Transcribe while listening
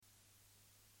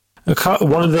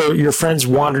one of your friends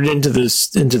wandered into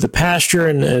the pasture,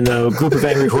 and a group of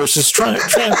angry horses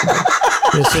trampled him.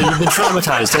 And so you've been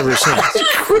traumatized ever since. A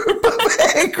group of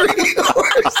angry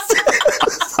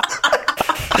horses.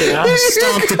 Yeah,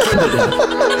 stomped the kid to death.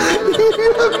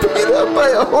 You got beat up by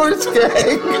a horse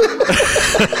gang.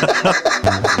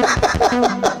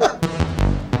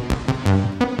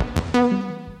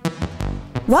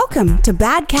 Welcome to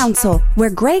Bad Counsel, where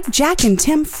Greg, Jack, and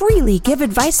Tim freely give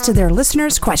advice to their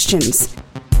listeners' questions.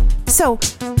 So,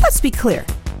 let's be clear.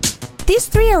 These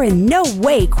three are in no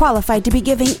way qualified to be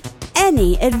giving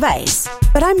any advice,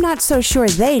 but I'm not so sure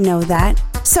they know that.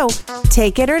 So,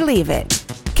 take it or leave it.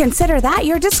 Consider that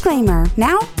your disclaimer.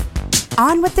 Now,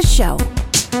 on with the show.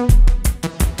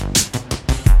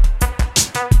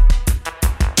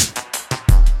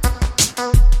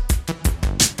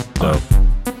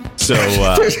 So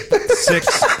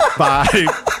 6, 5,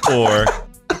 4.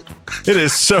 It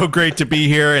is so great to be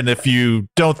here, and if you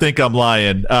don't think I'm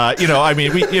lying,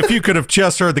 if you could have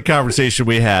just heard the conversation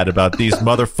we had about these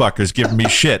motherfuckers giving me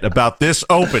shit about this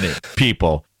opening,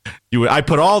 people, I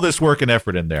put all this work and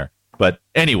effort in there. But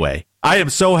anyway, I am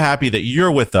so happy that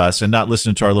you're with us and not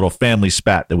listening to our little family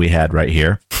spat that we had right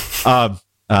here. But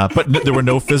there were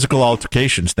no physical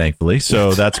altercations, thankfully,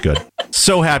 so that's good.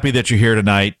 So happy that you're here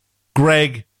tonight.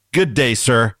 Greg, good day,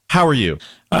 sir. How are you?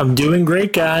 I'm doing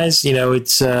great, guys.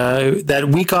 It's that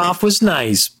week off was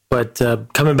nice, but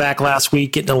coming back last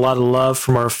week, getting a lot of love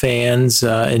from our fans,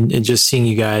 and just seeing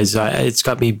you guys, it's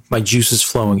got my juices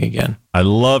flowing again. I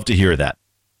love to hear that.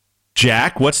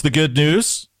 Jack, what's the good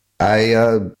news?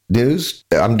 I'm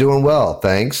doing well,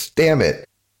 thanks. Damn it.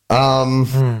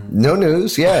 No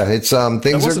news. Yeah, it's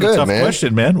things are good, tough man.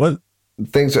 Question, man. What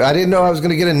I didn't know I was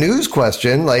going to get a news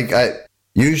question.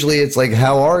 Usually it's like,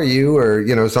 how are you? Or,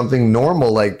 something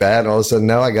normal like that. And all of a sudden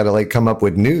now I got to come up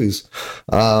with news.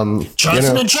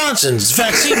 Johnson & Johnson's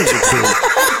vaccines are approved.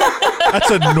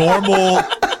 That's a normal,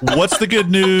 what's the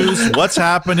good news? What's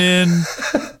happening?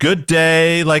 Good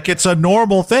day. It's a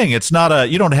normal thing. It's not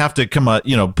you don't have to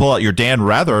pull out your Dan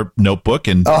Rather notebook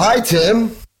and. Oh, hi,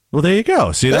 Tim. Well, there you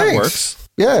go. See, Thanks. That works.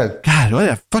 Yeah. God, what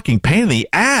a fucking pain in the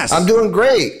ass. I'm doing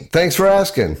great. Thanks for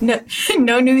asking.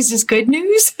 No news is good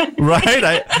news.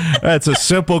 Right? That's a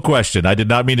simple question. I did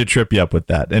not mean to trip you up with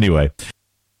that. Anyway.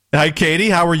 Hi, Katie.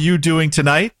 How are you doing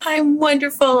tonight? I'm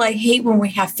wonderful. I hate when we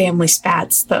have family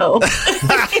spats, though.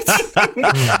 At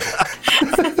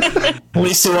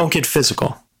least it won't get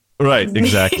physical. Right,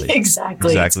 exactly.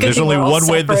 Exactly. There's only one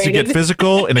way this to get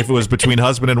physical, and if it was between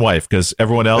husband and wife, because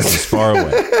everyone else is far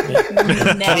away.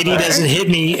 Katie doesn't hit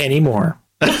me anymore.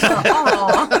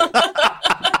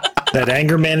 That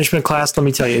anger management class, let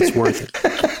me tell you, it's worth it.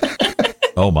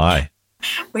 Oh, my.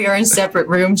 We are in separate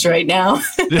rooms right now.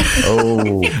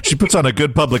 Oh. She puts on a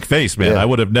good public face, man. Yeah. I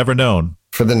would have never known.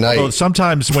 For the night. Well,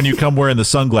 sometimes when you come wearing the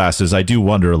sunglasses, I do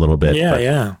wonder a little bit.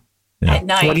 Yeah. At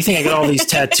night. What do you think? I got all these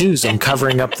tattoos. I'm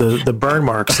covering up the burn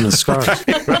marks and the scars.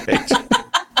 Right.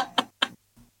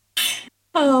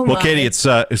 Oh, well, Katie,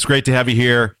 it's great to have you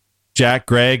here. Jack,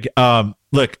 Greg,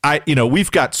 look,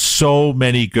 we've got so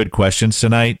many good questions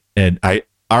tonight, and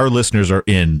our listeners are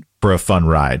in for a fun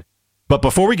ride. But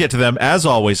before we get to them, as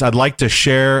always, I'd like to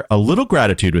share a little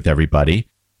gratitude with everybody.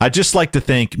 I'd just like to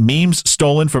thank Memes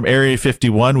Stolen from Area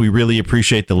 51. We really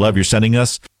appreciate the love you're sending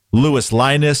us. Lewis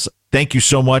Linus, thank you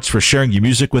so much for sharing your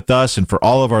music with us and for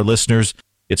all of our listeners.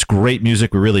 It's great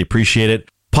music. We really appreciate it.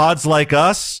 Pods Like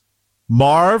Us,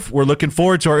 Marv, we're looking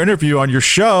forward to our interview on your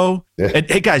show. Yeah.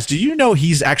 And hey, guys, do you know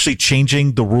he's actually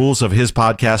changing the rules of his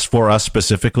podcast for us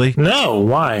specifically? No,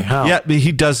 why? How? Yeah,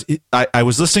 he does. I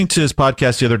was listening to his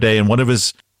podcast the other day, and one of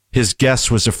his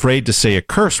guests was afraid to say a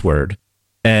curse word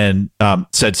and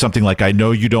said something like, I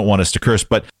know you don't want us to curse,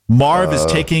 but Marv is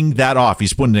taking that off.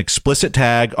 He's putting an explicit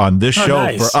tag on this show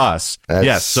nice. for us. That's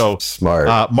yes, so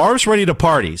smart. Marv's ready to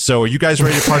party. So are you guys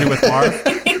ready to party with Marv?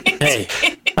 Hey,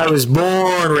 I was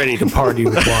born ready to party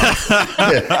with Marv.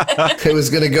 Yeah. It was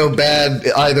going to go bad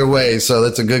either way, so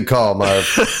that's a good call, Marv.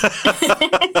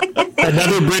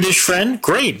 Another British friend?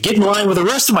 Great. Get in line with the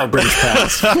rest of my British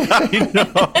pals. I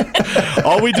know.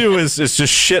 All we do is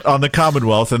just shit on the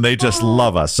Commonwealth, and they just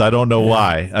love us. I don't know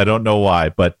why.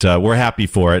 But we're happy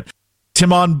for it.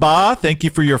 Timon Ba, thank you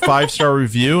for your 5-star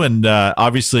review, and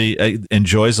obviously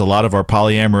enjoys a lot of our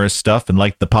polyamorous stuff and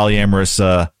like the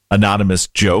polyamorous anonymous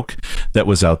joke that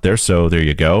was out there. So there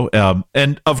you go.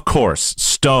 And of course,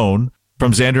 Stone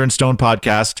from Xander and Stone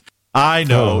podcast. I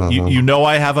know, you know,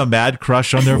 I have a mad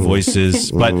crush on their voices,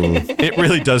 but it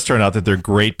really does turn out that they're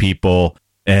great people.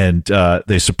 and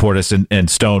they support us. And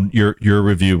Stone, your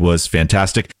review was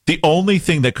fantastic. The only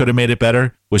thing that could have made it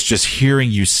better was just hearing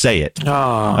you say it.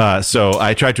 So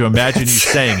I tried to imagine you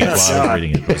saying it while I was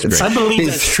reading it. It was great. I believe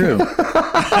that's true.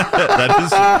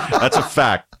 That's a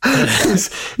fact.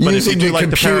 But using the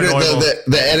computer,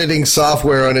 the editing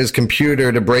software on his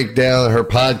computer to break down her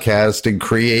podcast and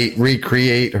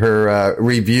recreate her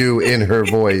review in her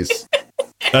voice.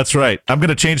 That's right. I'm going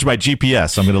to change my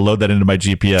GPS. I'm going to load that into my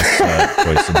GPS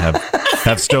voice and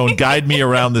have Stone guide me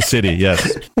around the city.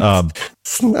 Yes.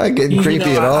 It's not getting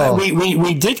creepy at all.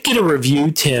 We did get a review,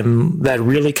 Tim, that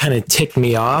really kind of ticked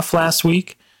me off last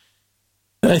week.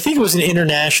 I think it was an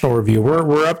international review.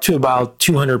 We're up to about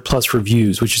 200 plus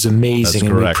reviews, which is amazing,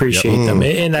 and we appreciate them.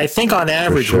 And I think on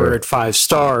average we're at 5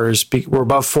 stars. We're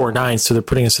above 4.9, so they're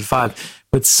putting us at 5.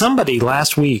 But somebody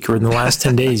last week or in the last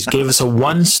 10 days gave us a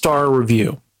 1-star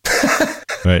review.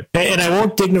 Right. And I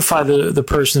won't dignify the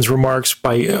person's remarks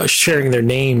by sharing their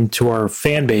name to our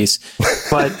fan base.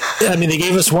 But I mean, they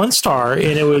gave us 1 star, and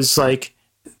it was like,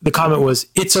 the comment was,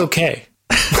 "It's okay."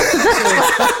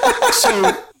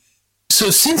 So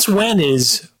since when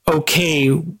is okay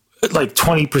like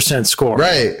 20% score?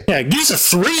 Right. Yeah, give us a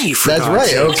 3. That's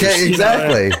right. Okay,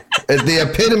 exactly. The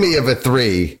epitome of a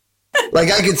 3.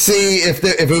 Like I could see if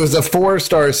it was a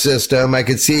 4-star system, I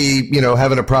could see,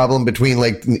 having a problem between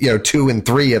 2 and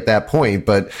 3 at that point,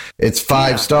 but it's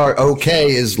 5-star.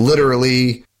 Okay is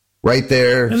literally right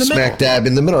there, smack dab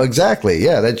in the middle. Exactly.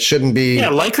 Yeah, that shouldn't be. Yeah,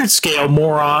 Likert scale,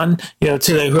 moron,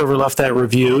 to whoever left that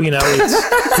review, it's,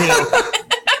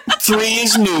 3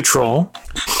 is neutral,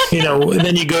 and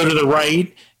then you go to the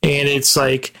right and it's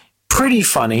like pretty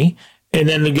funny. And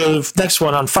then to go to the next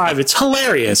one on 5, it's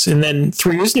hilarious. And then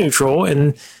 3 is neutral.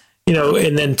 And,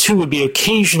 and then 2 would be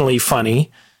occasionally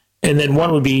funny. And then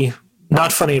 1 would be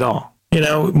not funny at all.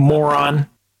 Moron.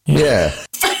 Yeah.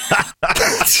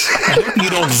 I hope you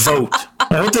don't vote.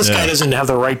 I hope this guy doesn't have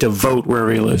the right to vote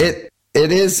wherever he lives. It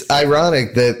is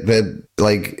ironic that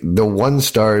like the 1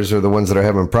 stars are the ones that are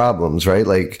having problems, right?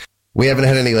 Like we haven't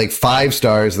had any 5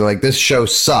 stars. They're like, this show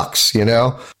sucks,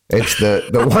 It's the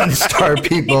 1-star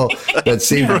people that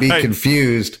seem to be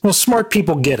confused. Well, smart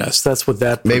people get us. That's what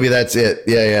that. Maybe that's it.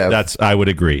 Yeah. I would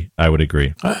agree.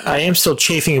 I am still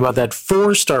chafing about that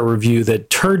 4-star review that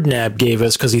Turdnab gave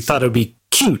us because he thought it would be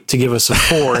cute to give us a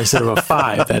 4 instead of a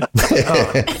 5.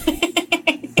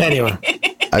 Anyway.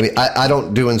 I mean, I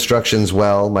don't do instructions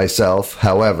well myself.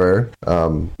 However,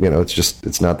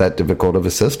 it's not that difficult of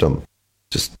a system.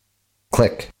 Just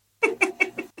click.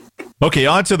 Okay,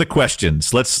 on to the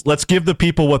questions. Let's give the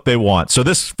people what they want. So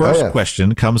this first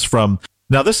question comes from,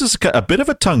 now this is a bit of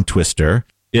a tongue twister.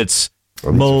 It's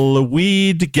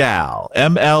Mleweed Gal,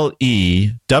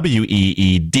 MLEWEED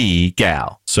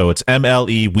Gal. So it's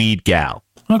MLE Weed Gal.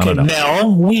 Okay,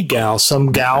 Mel, weed gal,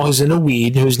 some gal who's in a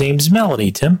weed whose name's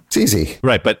Melanie, Tim. It's easy.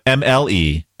 Right, but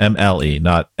MLE,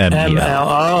 not MEL.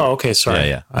 Oh, okay, sorry.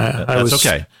 Yeah. That's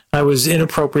okay. I was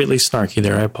inappropriately snarky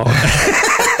there. I apologize.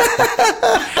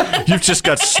 You've just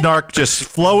got snark just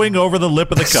flowing over the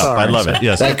lip of the cup. I love it.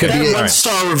 Yes. That could be a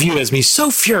 1-star review has me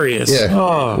so furious. Yeah.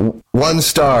 Oh. 1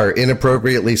 star,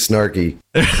 inappropriately snarky.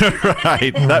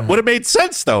 Right. That would have made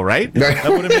sense, though, right?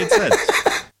 That would have made sense.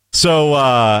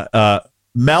 So,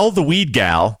 Mel the Weed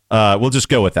Gal, we'll just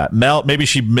go with that. Mel, maybe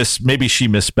she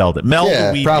misspelled it. Mel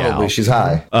the Weed Gal. Probably. She's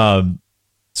high.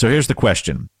 So here's the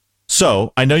question.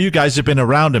 So I know you guys have been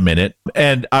around a minute,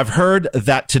 and I've heard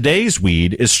that today's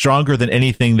weed is stronger than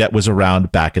anything that was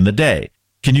around back in the day.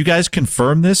 Can you guys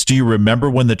confirm this? Do you remember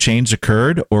when the change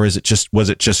occurred, or was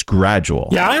it just gradual?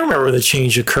 Yeah, I remember the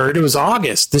change occurred. It was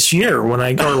August this year or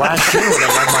last year when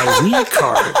I got my weed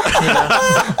card.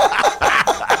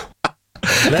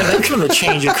 That's when the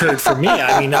change occurred for me.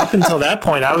 I mean, up until that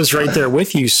point, I was right there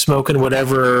with you, smoking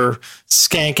whatever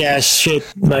skank ass shit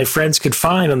my friends could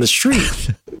find on the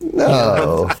street.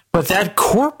 No, but that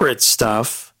corporate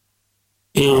stuff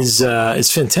is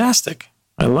fantastic.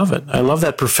 I love it. I love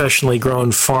that professionally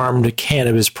grown farmed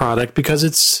cannabis product because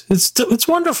it's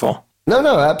wonderful.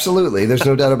 No, absolutely. There's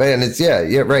no doubt about it. And it's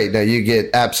right. Now you get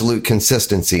absolute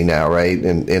consistency now, right?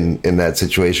 In that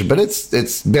situation, but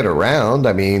it's been around.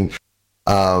 I mean.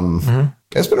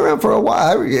 It's been around for a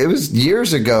while. It was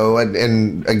years ago,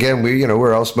 and again,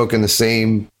 we're all smoking the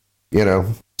same,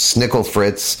 Snickle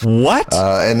Fritz. What?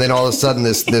 And then all of a sudden,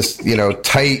 this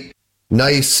tight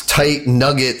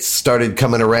nuggets started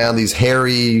coming around. These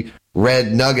hairy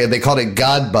red nugget. They called it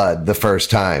God Bud the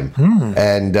first time,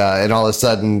 and all of a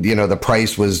sudden, the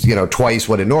price was twice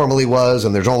what it normally was,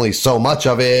 and there's only so much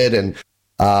of it, and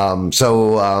then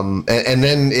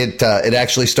it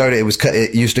actually started.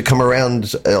 It used to come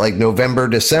around like November,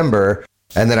 December,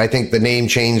 And then I think the name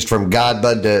changed from God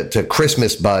Bud to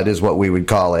Christmas Bud is what we would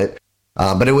call it.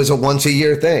 But it was a once a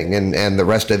year thing. And the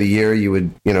rest of the year you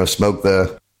would, smoke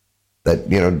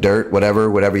dirt,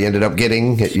 whatever you ended up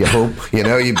getting. You hope, you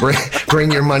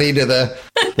bring your money to the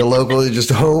local, you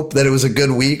just hope that it was a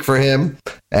good week for him.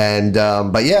 And,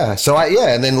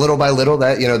 and then little by little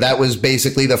that was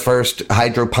basically the first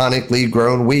hydroponically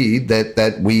grown weed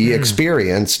that we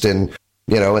experienced. And,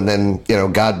 and then,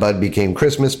 God Bud became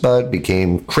Christmas Bud,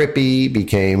 became Crippy,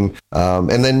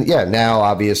 and then, now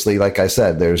obviously, like I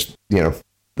said, there's,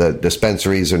 the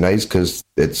dispensaries are nice because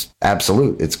it's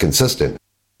absolute, it's consistent.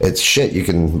 It's shit. You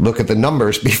can look at the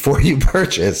numbers before you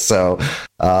purchase. So,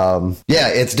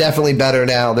 it's definitely better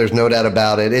now. There's no doubt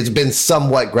about it. It's been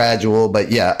somewhat gradual, but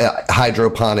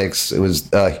hydroponics, it was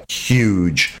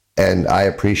huge, and I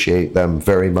appreciate them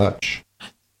very much.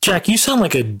 Jack, you sound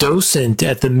like a docent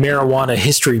at the Marijuana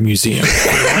History Museum.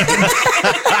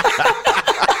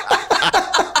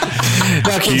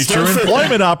 Future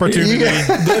employment opportunity.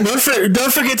 Yeah.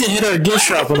 Don't forget to hit our gift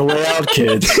shop on the way out,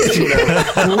 kids.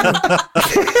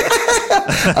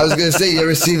 I was going to say, you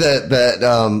ever see that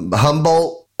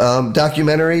Humboldt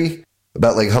documentary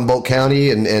about like Humboldt County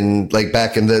and like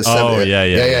back in the 70s?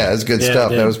 Yeah. That's good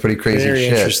stuff. That was pretty crazy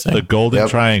shit. The Golden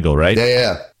Triangle, right?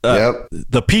 Yeah.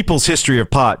 The People's History of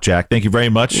Pot, Jack. Thank you very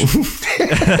much.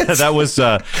 That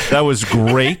was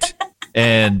great.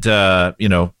 And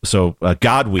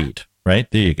Godweed,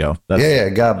 right? There you go.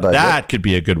 Godbud. That could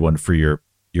be a good one for your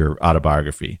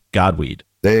autobiography. Godweed.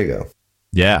 There you go.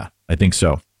 Yeah, I think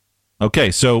so. Okay,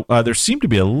 so there seemed to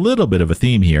be a little bit of a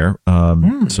theme here.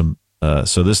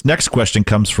 So this next question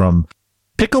comes from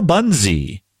Pickle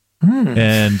Bunzy.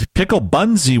 And Pickle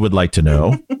Bunzy would like to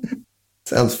know.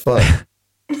 Sounds fun.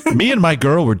 Me and my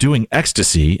girl were doing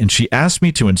ecstasy, and she asked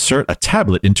me to insert a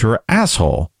tablet into her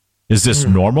asshole. Is this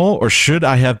normal, or should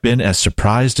I have been as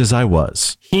surprised as I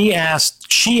was? She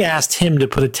asked him to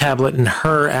put a tablet in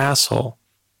her asshole.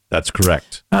 That's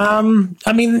correct.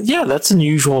 That's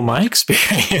unusual in my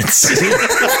experience.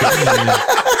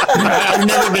 I've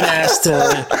never been asked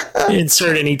to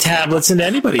insert any tablets into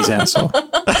anybody's asshole. But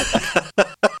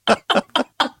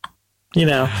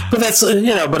that's,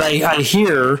 but I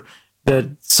hear that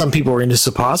some people are into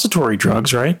suppository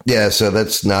drugs, right? Yeah, so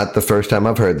that's not the first time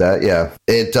I've heard that. Yeah.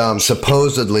 It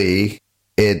supposedly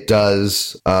it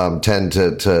does tend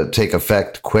to take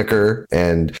effect quicker,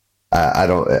 and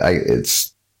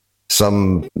it's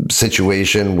some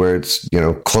situation where it's,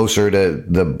 closer to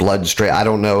the bloodstream. I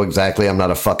don't know exactly. I'm not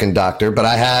a fucking doctor, but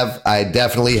I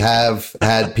definitely have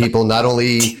had people not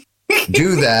only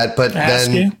do that, but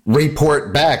then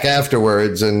report back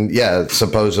afterwards. And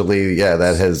supposedly, that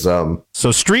has. So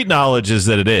street knowledge is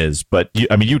that it is, but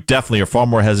you definitely are far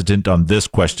more hesitant on this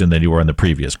question than you were on the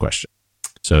previous question.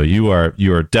 So you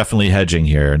are definitely hedging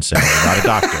here and saying you're not a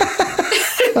doctor.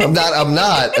 I'm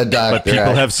not a doctor. But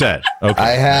people have said,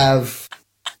 okay.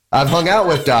 I've hung out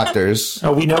with doctors.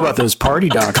 Oh, we know about those party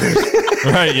doctors.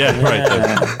 Right.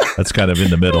 That's kind of in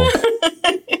the middle.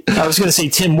 I was going to say,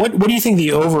 Tim, what do you think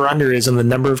the over-under is on the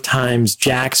number of times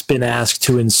Jack's been asked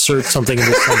to insert something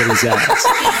into somebody's ass?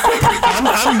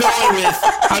 I'm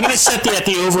going to set that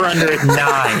the over-under at 9.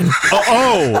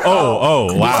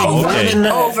 Wow.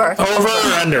 Okay. Over or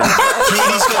under?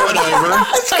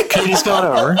 Katie's going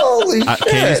over. Holy shit.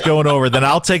 Katie's going over. Then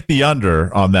I'll take the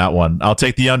under on that one. I'll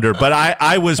take the under. But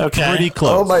I was pretty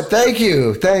close. Oh, my. Thank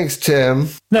you. Thanks, Tim.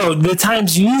 No, the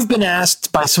times you've been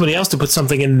asked by somebody else to put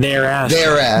something in their ass.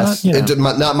 Their ass.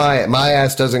 Not my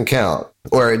ass doesn't count.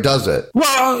 Or it does it.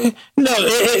 Well, no,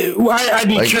 I'd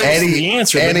be curious for the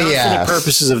answer, but not ass. for the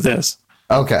purposes of this.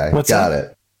 Okay, got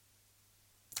it.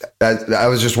 I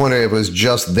was just wondering if it was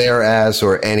just their ass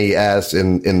or any ass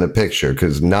in the picture,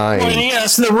 because 9... Well, any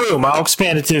ass in the room. I'll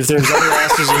expand it to if there's other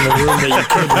asses in the room that you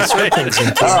could insert things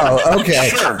into. Oh, okay.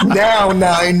 Sure. Now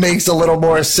 9 makes a little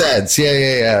more sense.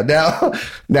 Yeah.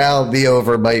 Now the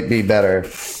over might be better.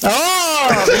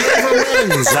 Oh, the over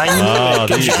wins. I knew it.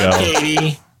 There you go.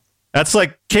 Katie. That's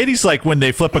like, Katie's like when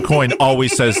they flip a coin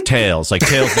always says tails. Like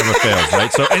tails never fails,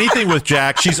 right? So anything with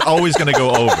Jack, she's always going to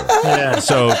go over. Yeah.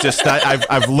 So just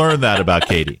I've learned that about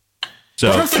Katie.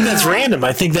 So I don't think that's random.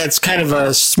 I think that's kind of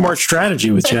a smart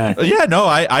strategy with Jack. Yeah, no,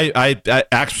 I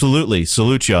absolutely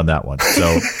salute you on that one.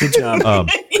 So good job. All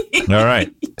right.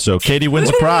 So Katie wins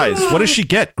a prize. What does she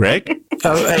get, Greg?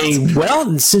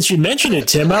 Well, since you mentioned it,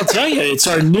 Tim, I'll tell you, it's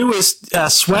our newest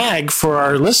swag for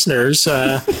our listeners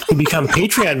who become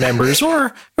Patreon members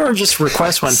or just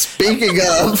request one. Speaking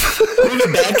of, we have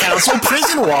a Bad Counsel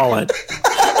prison wallet.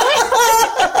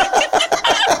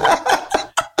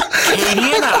 Katie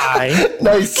and I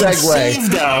nice segue.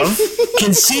 conceived of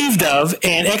conceived of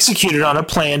and executed on a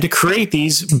plan to create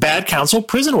these Bad Counsel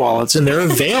prison wallets, and they're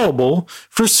available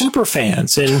for super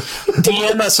fans. And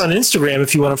DM us on Instagram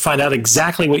if you want to find out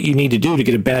exactly what you need to do to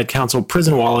get a Bad Counsel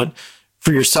prison wallet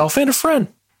for yourself and a friend.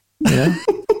 Yeah.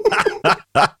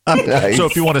 Nice. So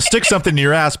if you want to stick something in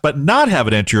your ass but not have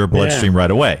it enter your bloodstream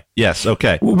right away. Yes,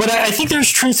 okay. But I think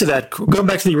there's truth to that. Going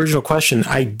back to the original question,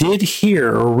 I did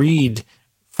hear or read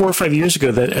 4 or 5 years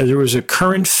ago that there was a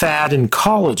current fad in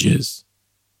colleges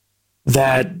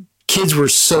that kids were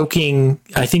soaking,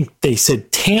 I think they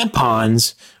said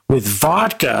tampons with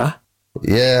vodka.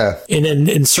 Yeah. And then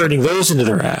inserting those into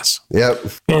their ass. Yep.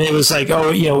 And it was like,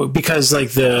 because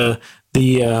like the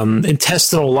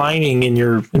intestinal lining in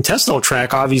your intestinal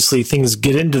tract, obviously things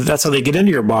get into, that's how they get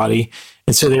into your body.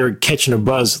 And so they were catching a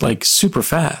buzz like super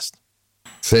fast.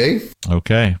 See?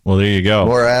 Okay. Well, there you go.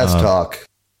 More ass talk.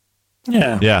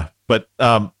 Yeah. Yeah. But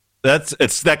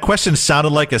that question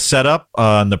sounded like a setup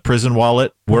on the prison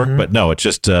wallet work, but no, it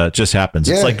just happens.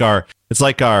 Yeah. It's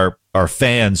like our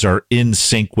fans are in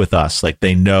sync with us. Like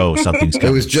they know something's coming.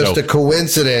 It was just a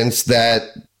coincidence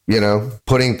that,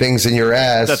 putting things in your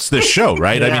ass. That's the show,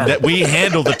 right? Yeah. I mean, that we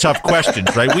handle the tough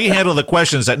questions, right? We handle the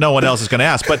questions that no one else is going to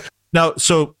ask. But now,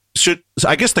 so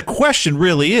I guess the question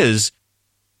really is,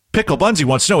 Pickle Bunzy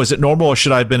wants to know, is it normal or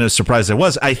should I have been as surprised as I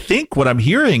was? I think what I'm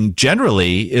hearing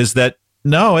generally is that,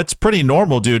 no, it's pretty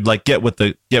normal, dude. Like get with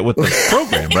the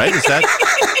program, right? Is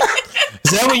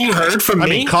that what you heard from me? I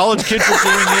mean, college kids are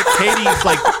doing it. Katie's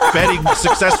like betting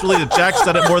successfully that Jack's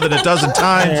done it more than a dozen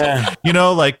times. Yeah.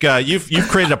 You've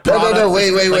created a product. No,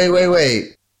 wait.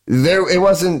 It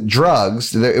wasn't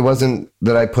drugs. It wasn't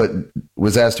that I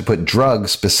was asked to put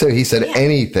drugs specific. He said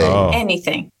anything. Oh.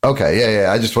 Anything. Okay,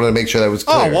 yeah. I just wanted to make sure that was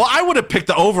clear. Oh, well, I would have picked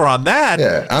the over on that.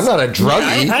 Yeah, I'm not a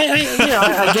druggie.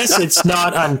 I guess it's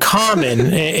not uncommon,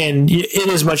 and in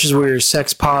as much as we're a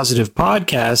sex positive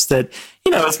podcast, that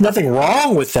it's nothing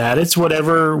wrong with that. It's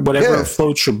whatever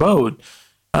floats your boat.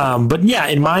 But yeah,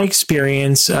 in my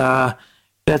experience,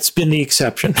 that's been the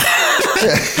exception.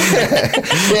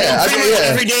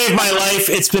 Every day of my life,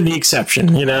 it's been the exception.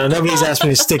 Nobody's asked me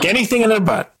to stick anything in their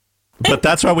butt. But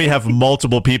that's why we have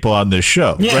multiple people on this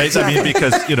show, right? Exactly. I mean,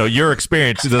 because your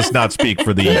experience does not speak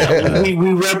for the.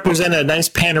 We represent a nice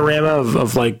panorama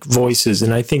of like voices,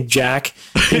 and I think Jack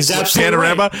is absolutely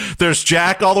panorama. Right. There's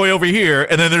Jack all the way over here,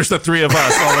 and then there's the three of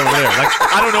us all over there. Like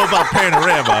I don't know about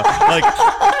panorama. Like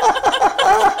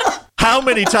how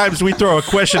many times we throw a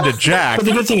question to Jack? But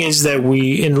the good thing is that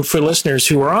for listeners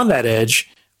who are on that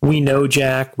edge, we know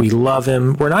Jack, we love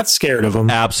him, we're not scared of him.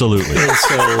 Absolutely. And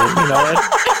so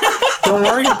don't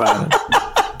worry about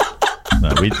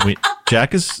it.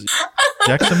 Jack's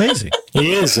amazing.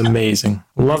 He is amazing.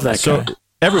 Love that guy.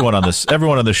 Everyone on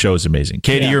the show is amazing.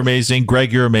 Katie, you're amazing.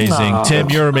 Greg, you're amazing. Tim,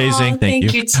 you're amazing.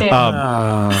 Thank you, Tim.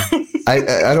 I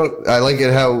like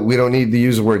it how we don't need to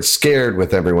use the word scared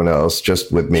with everyone else,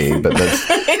 just with me. But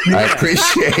I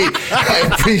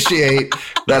appreciate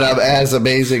that I'm as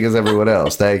amazing as everyone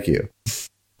else. Thank you.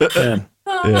 Yeah.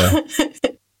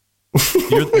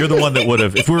 You're the one that would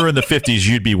have, if we were in the 50s,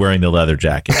 you'd be wearing the leher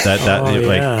jacket.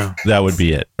 That would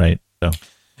be it, right? So.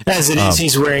 As it is,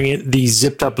 he's wearing the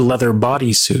zipped up leather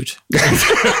bodysuit.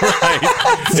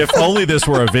 Right. If only this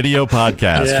were a video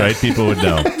podcast, right? People would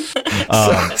know.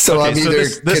 So I'm either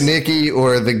Kaniki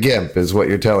or the Gimp, is what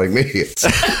you're telling me.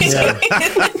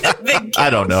 I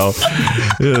don't know.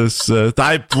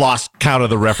 I've lost count of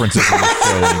the references in this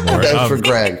show anymore. That's for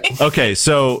Greg. Okay,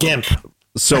 so Gimp.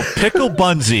 So Pickle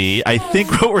Bunzy, I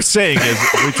think what we're saying is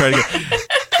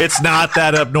it's not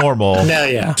that abnormal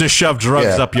to shove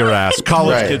drugs up your ass.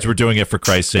 College kids were doing it, for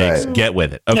Christ's sakes. Right. Get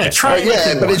with it. Okay.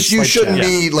 But you shouldn't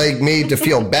be made to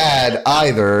feel bad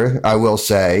either, I will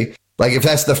say. Like, if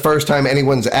that's the first time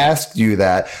anyone's asked you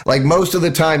that, like most of the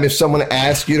time, if someone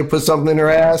asks you to put something in their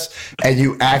ass and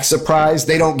you act surprised,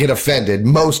 they don't get offended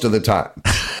most of the time.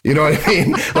 You know what I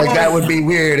mean? Like, that would be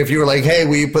weird if you were like, hey,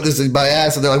 will you put this in my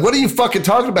ass? And they're like, what are you fucking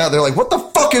talking about? They're like, what the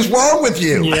fuck is wrong with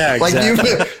you? Yeah,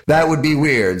 exactly. That would be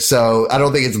weird. So I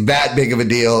don't think it's that big of a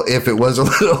deal if it was a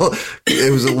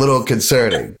little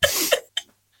concerning.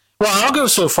 Well, I'll go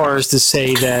so far as to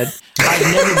say that I've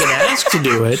never been asked to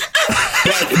do it,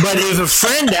 but if a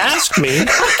friend asked me, I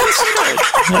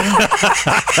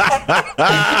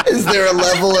consider it. Is there a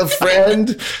level of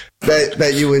friend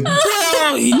that you would?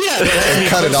 Well, yeah,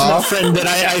 cut it off. A friend that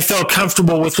I felt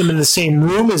comfortable with them in the same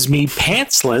room as me,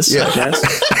 pantsless. I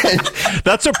guess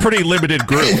that's a pretty limited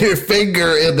group. And your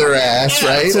finger in their ass,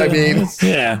 right?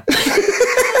 Yeah.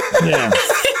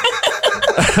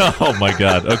 Oh my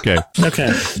God. Okay.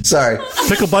 Sorry.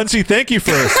 Pickle Bunzy, thank you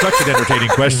for such an entertaining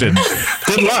question.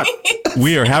 Good luck.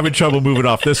 we are having trouble moving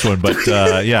off this one, but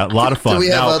yeah, a lot of fun. Do we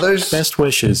have others? Best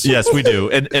wishes. Yes, we do.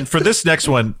 And for this next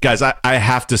one, guys, I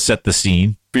have to set the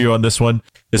scene for you on this one.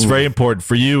 It's very important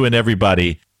for you and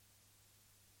everybody.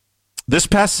 This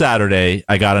past Saturday,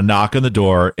 I got a knock on the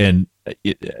door, and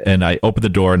I opened the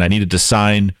door, and I needed to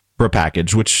sign for a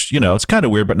package, which, it's kind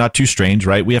of weird, but not too strange,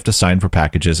 right? We have to sign for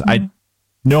packages. I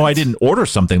didn't order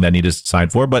something that I needed to sign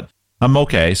for, but I'm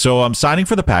okay. So I'm signing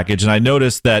for the package, and I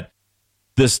noticed that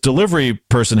this delivery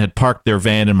person had parked their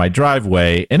van in my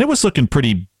driveway, and it was looking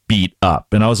pretty beat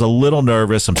up, and I was a little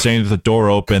nervous. I'm standing with the door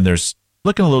open. There's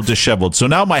looking a little disheveled. So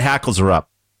now my hackles are up,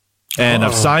 and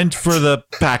I've signed for the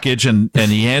package, and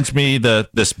he hands me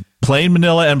this plain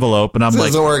manila envelope, and I'm This like,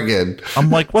 is Oregon. I'm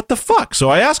like, what the fuck? So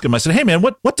I asked him, I said, hey man,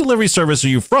 what delivery service are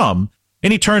you from?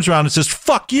 And he turns around and says,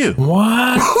 fuck you.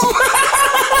 What?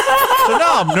 So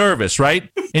now I'm nervous, right?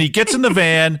 And he gets in the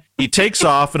van, he takes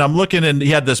off, and I'm looking, and he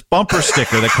had this bumper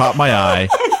sticker that caught my eye.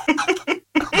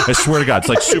 I swear to God, it's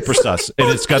like super sus. And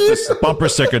it's got this bumper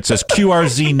sticker. It says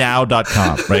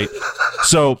QRZnow.com, right?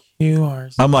 So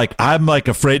I'm like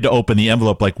afraid to open the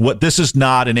envelope. Like, what? This is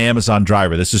not an Amazon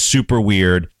driver. This is super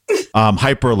weird.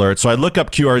 Hyper alert. So I look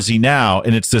up QRZ Now,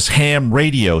 and it's this ham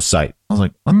radio site. I was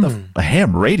like, what a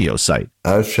ham radio site?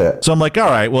 Oh, shit. So I'm like, all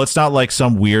right, well, it's not like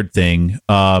some weird thing.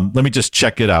 Let me just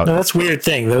check it out. No, that's a weird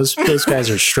thing. Those guys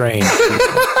are strange.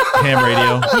 Ham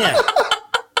radio. Yeah.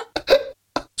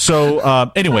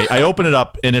 So anyway, I open it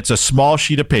up, and it's a small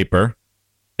sheet of paper,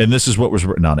 and this is what was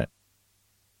written on it.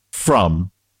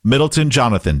 From Middleton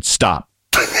Jonathan, stop.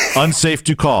 Unsafe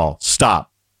to call,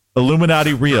 stop.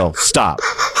 Illuminati real, stop.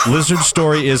 Lizard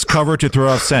story is cover to throw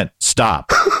off scent,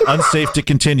 stop. Unsafe to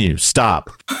continue, stop.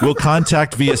 Will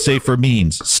contact via safer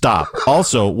means, stop.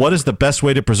 Also, what is the best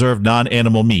way to preserve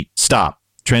non-animal meat? Stop.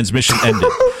 Transmission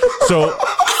ended. So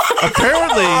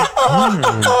apparently,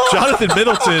 Jonathan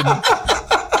Middleton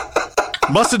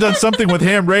must have done something with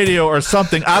ham radio or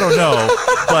something. I don't know.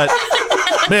 But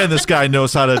man, this guy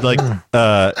knows how to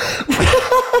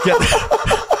get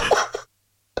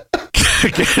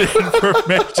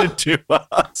information to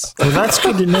us. Well, that's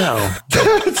good to know.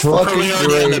 It's We're fucking already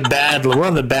great. on the bad. We're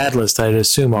on the bad list, I'd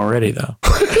assume already, though.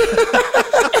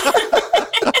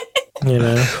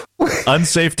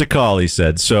 Unsafe to call, he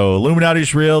said. So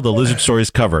Illuminati's real, the lizard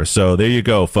stories cover. So there you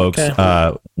go, folks.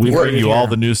 Okay. We bring you all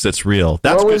the news that's real.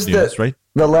 That's What good was news, right?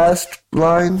 The last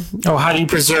line? Oh, how do you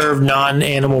preserve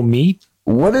non-animal meat?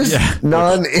 What is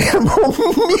non-animal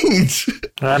meat?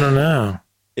 I don't know.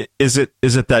 Is it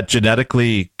that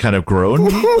genetically kind of grown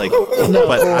meat? Like, No,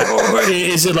 or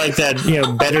is it like that?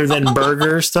 Better than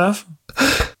burger stuff?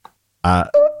 I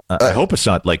hope it's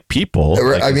not like people.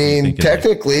 Like, I mean, thinking,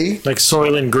 technically, Like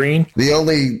Soylent Green? the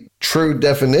only true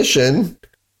definition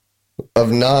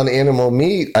of non-animal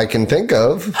meat I can think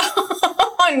of.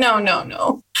 Oh,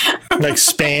 no. Like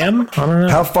Spam? I don't know.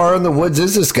 How far in the woods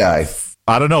is this guy?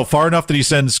 I don't know, far enough that he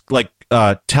sends like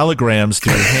telegrams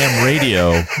through ham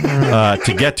radio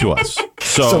to get to us.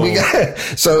 So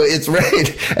It's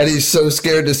right, and he's so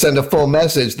scared to send a full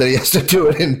message that he has to do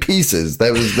it in pieces.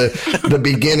 That was the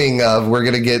beginning of. We're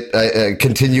going to get a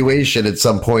continuation at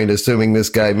some point, assuming this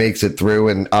guy makes it through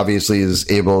and obviously is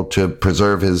able to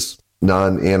preserve his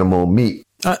non-animal meat.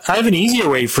 I have an easier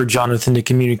way for Jonathan to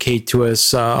communicate to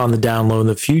us on the down low in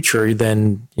the future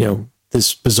than,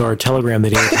 this bizarre telegram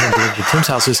that he had delivered to Tim's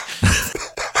house. Is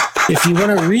if you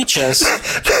want to reach us,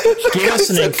 give us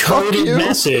an encoded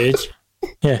message.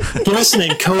 Yeah, give us an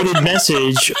encoded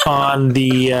message on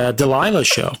the Delilah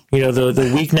show.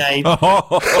 The weeknight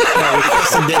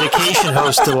request and dedication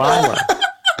host Delilah.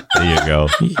 there you go.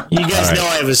 You guys know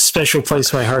I have a special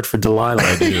place in my heart for Delilah.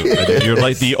 I do. You're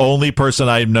like the only person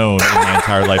I've known in my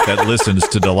entire life that listens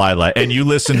to Delilah, and you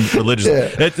listen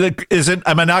religiously.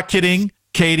 Am I not kidding,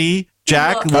 Katie?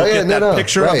 Jack, look at that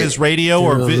picture of his radio,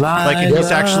 or like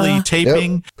he's actually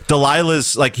taping.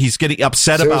 Delilah's like he's getting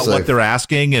upset about what they're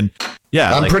asking, and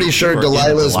I'm pretty sure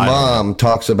Delilah's mom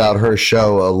talks about her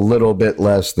show a little bit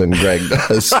less than Greg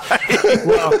does.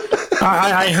 Well,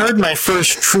 I heard my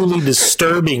first truly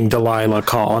disturbing Delilah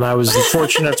call, and I was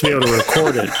fortunate enough to be able to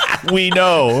record it. We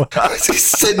know. He's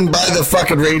sitting by the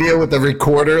fucking radio with a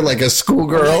recorder like a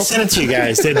schoolgirl. I sent it to you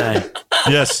guys, didn't I?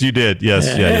 Yes, you did. Yes,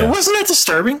 yeah. Wasn't that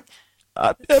disturbing?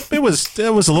 It was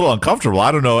a little uncomfortable.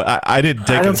 I don't know. I didn't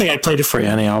take. I don't think I played it for you,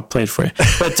 honey. I'll play it for you.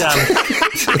 But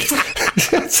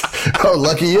oh,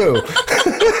 lucky you!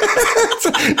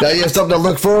 Now you have something to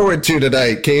look forward to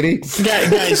tonight, Katie.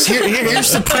 Guys,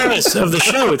 here's the premise of the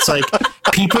show. It's like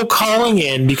people calling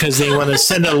in because they want to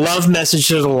send a love message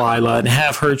to Delilah and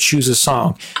have her choose a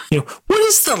song. What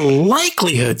is the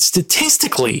likelihood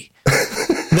statistically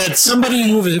that somebody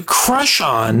you have a crush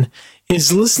on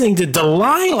is listening to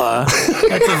Delilah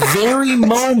at the very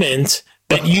moment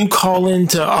that you call in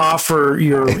to offer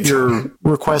your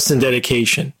request and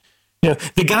dedication.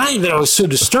 The guy that I was so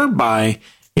disturbed by,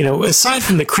 aside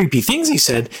from the creepy things he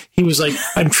said, he was like,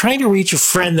 I'm trying to reach a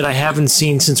friend that I haven't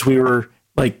seen since we were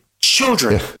like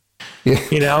children,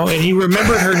 and he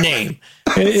remembered her name.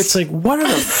 It's like,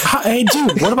 hey,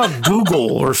 dude, what about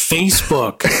Google or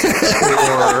Facebook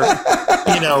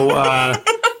or,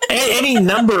 any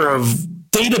number of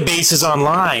databases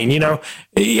online? I'm going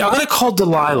to call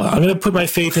Delilah. I'm going to put my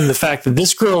faith in the fact that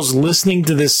this girl's listening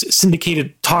to this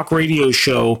syndicated talk radio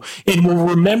show and will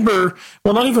will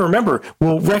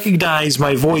recognize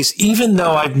my voice, even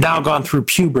though I've now gone through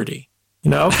puberty.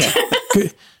 Okay.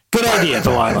 Good idea,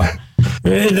 Delilah.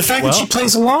 And the fact that she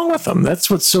plays along with them, that's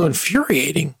what's so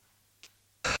infuriating.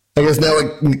 I guess now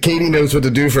Katie knows what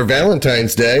to do for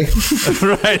Valentine's Day.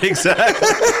 Right, exactly.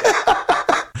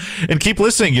 And keep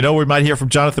listening. We might hear from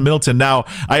Jonathan Middleton. Now,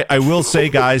 I will say,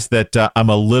 guys, that I'm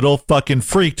a little fucking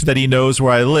freaked that he knows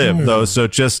where I live, though. So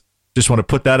just want to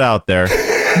put that out there.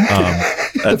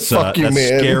 That's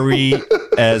scary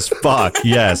as fuck.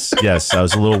 Yes. I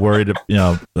was a little worried,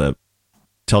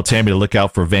 tell Tammy to look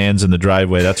out for vans in the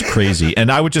driveway. That's crazy.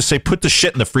 And I would just say, put the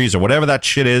shit in the freezer. Whatever that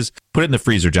shit is, put it in the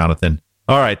freezer, Jonathan.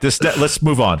 All right, let's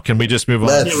move on. Can we just move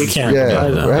on? Yeah, we can. Yeah,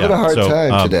 we're having a hard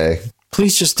time today.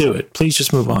 Please just do it. Please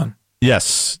just move on.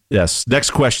 Yes. Next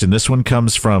question. This one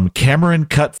comes from Cameron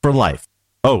Cut for Life.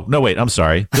 Oh, no, wait. I'm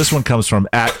sorry. This one comes from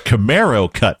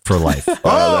 @Camaro Cut for Life.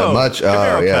 Much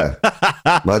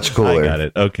cooler. I got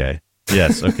it. Okay.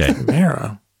 Yes. Okay.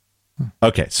 Camaro.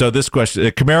 Okay. So this question,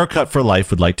 Camaro Cut for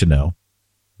Life would like to know,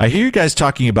 I hear you guys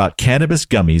talking about cannabis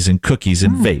gummies and cookies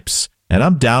and vapes, and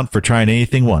I'm down for trying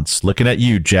anything once. Looking at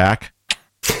you, Jack.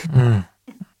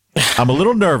 I'm a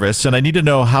little nervous, and I need to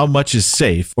know how much is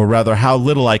safe, or rather how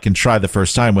little I can try the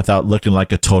first time without looking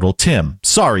like a total Tim.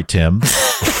 Sorry, Tim.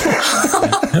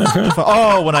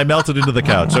 When I melted into the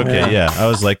couch. Okay, yeah. I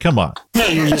was like, come on. Yeah,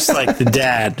 you're just like the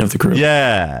dad of the group.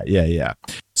 Yeah.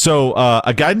 So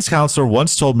a guidance counselor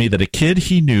once told me that a kid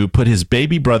he knew put his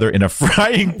baby brother in a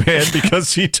frying pan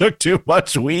because he took too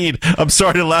much weed. I'm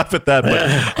sorry to laugh at that,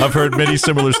 but I've heard many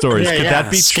similar stories. Could that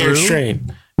be true? Straight.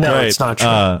 No, right. It's not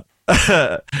true.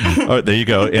 Oh, there you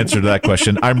go. Answer to that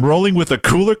question. I'm rolling with a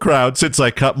cooler crowd since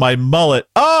I cut my mullet.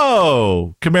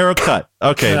 Oh, Camaro cut.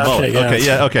 Okay, mullet.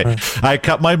 Okay. I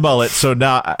cut my mullet, so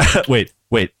now wait.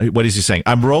 What is he saying?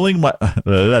 I am rolling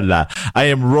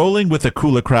with a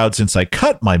cooler crowd since I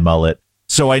cut my mullet,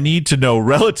 so I need to know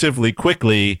relatively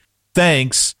quickly.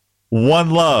 Thanks.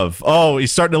 One love. Oh,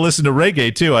 he's starting to listen to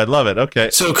reggae too. I love it. Okay.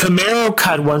 So Camaro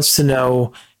Cut wants to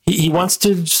know. He wants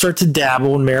to start to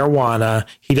dabble in marijuana.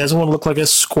 He doesn't want to look like a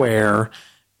square,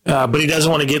 but he doesn't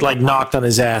want to get like knocked on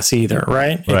his ass either,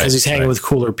 right? Because he's hanging with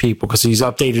cooler people because he's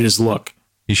updated his look.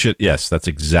 He should. Yes, that's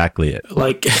exactly it.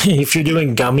 Like if you're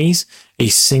doing gummies, a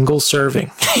single serving.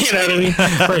 You know what I mean?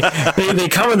 Like they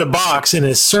come in the box in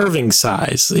a serving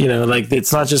size. Like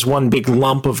it's not just one big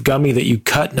lump of gummy that you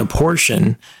cut in a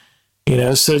portion.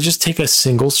 So just take a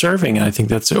single serving, and I think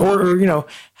that's or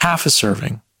half a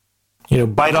serving.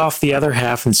 Bite off the other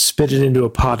half and spit it into a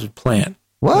potted plant.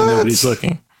 What? Nobody's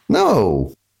looking.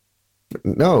 No.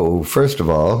 First of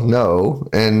all, no.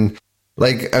 And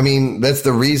that's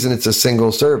the reason it's a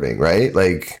single serving, right?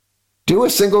 Like, do a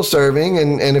single serving,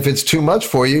 and if it's too much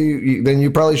for you, then you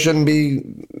probably shouldn't be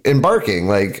embarking.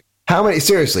 Like,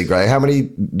 seriously, Greg, how many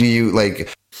do you,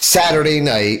 like, Saturday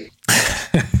night,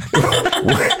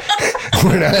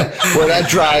 we're not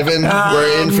driving,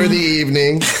 we're in for the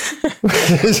evening.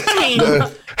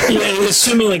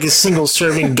 Assuming like a single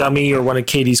serving gummy or one of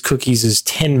Katie's cookies is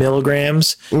 10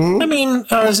 milligrams. Mm-hmm. I mean,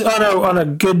 on a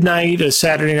good night, a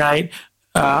Saturday night,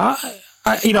 I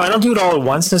don't do it all at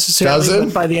once necessarily.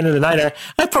 But by the end of the night,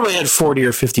 I probably had 40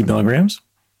 or 50 milligrams.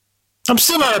 I'm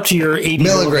still not up to your 80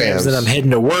 milligrams that I'm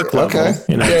heading to work level. Okay.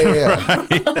 Yeah.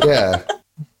 Yeah.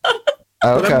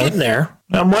 But I'm getting there.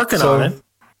 I'm working on it.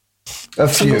 A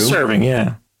few. Single serving,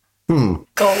 yeah.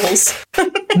 Goals.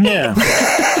 Yeah.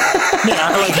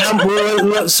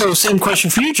 So same question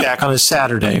for you, Jack, on a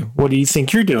Saturday. What do you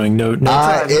think you're doing? No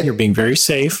driving. You're being very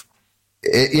safe.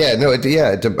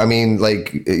 I mean,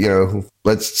 like,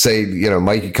 let's say,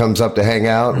 Mikey comes up to hang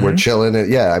out. Mm-hmm. We're chilling.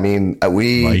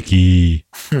 Mikey.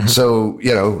 So,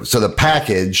 so the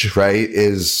package, right,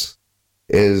 is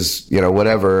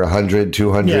whatever, 100,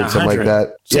 200, something 100. Like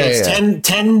that. So it's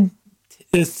 10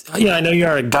 I know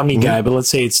you're a gummy guy, but let's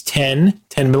say it's 10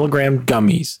 milligram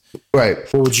gummies. Right.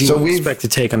 What would you expect to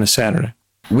take on a Saturday?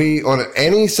 On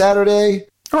any Saturday?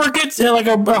 Or get like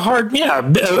a hard,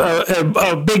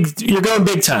 a big, you're going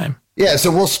big time. Yeah,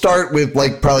 so we'll start with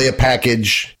like probably a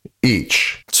package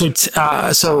each. So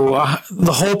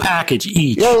the whole package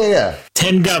each. Yeah.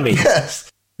 10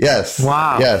 gummies. Yes.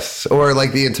 Wow. Yes. Or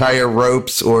like the entire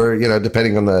ropes, or,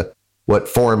 depending on what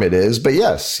form it is. But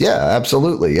yes, yeah,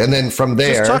 absolutely. And then from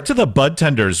there, just talk to the bud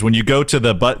tenders when you go to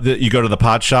the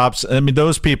pot shops. I mean,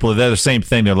 those people, they're the same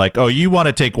thing. They're like, oh, you want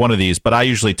to take one of these, but I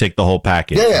usually take the whole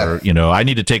package. Yeah. Or, I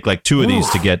need to take like 2 of these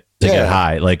to get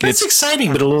high. Like, it's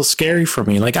exciting, but a little scary for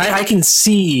me. Like I can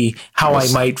see how I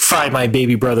might fry my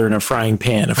baby brother in a frying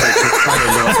pan if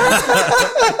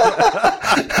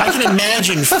I can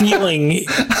imagine feeling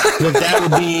that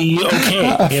would be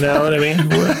okay. You know what I mean?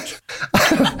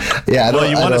 Yeah. Well,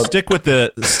 you want to stick with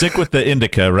the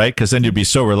indica, right? Because then you'll be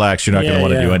so relaxed, you're not going to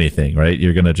want to do anything, right?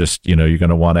 You're going to just, you're going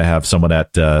to want to have someone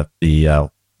at the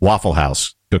Waffle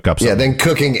House cook up something. Yeah, then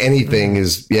cooking anything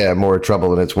is more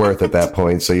trouble than it's worth at that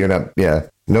point. So you're not,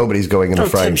 nobody's going in a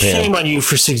frying pan. Shame on you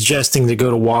for suggesting to go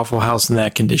to Waffle House in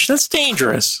that condition. That's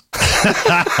dangerous.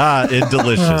 And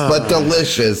delicious. But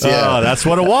delicious, yeah. Oh, that's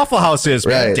what a Waffle House is,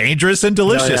 man. Right. Dangerous and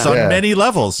delicious on many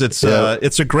levels. It's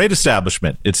a great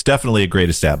establishment. It's definitely a great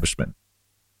establishment.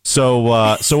 So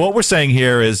what we're saying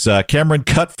here is Cameron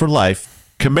cut for life.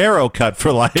 Camaro cut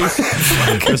for life.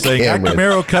 We're saying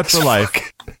Camaro cut for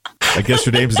life. I guess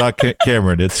your name's not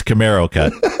Cameron. It's Camaro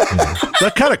cut.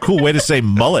 That's kind of cool way to say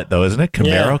mullet, though, isn't it?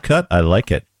 Camaro cut. I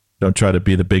like it. Don't try to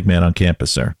be the big man on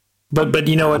campus, sir. But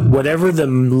you know what? Whatever the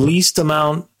least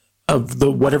amount of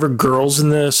whatever girls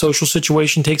in the social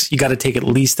situation takes, you got to take at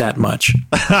least that much.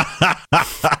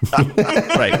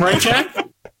 Right, Jack?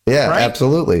 Yeah, right?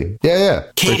 Absolutely. Yeah.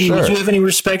 Katie, would you have any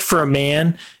respect for a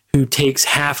man who takes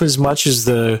half as much as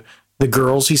the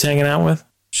girls he's hanging out with?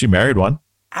 She married one.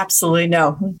 Absolutely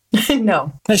no.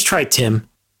 No. Let's try Tim.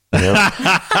 Yep.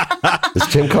 Is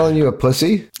Tim calling you a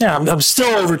pussy? Yeah, I'm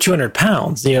still over 200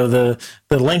 pounds. The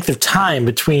length of time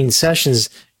between sessions,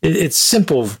 it's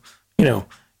simple,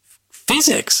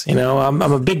 physics. I'm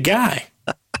a big guy.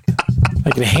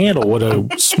 I can handle what a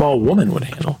small woman would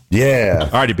handle. Yeah.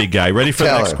 All righty, big guy. Ready for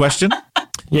the next question?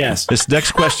 Yes. This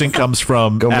next question comes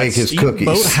from Go make his cookies.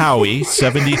 Steamboat Howie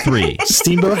 73.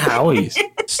 Steamboat Howie's.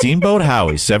 Steamboat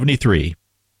Howie 73.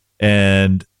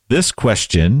 And this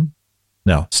question,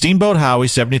 Steamboat Howie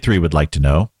 73 would like to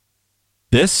know.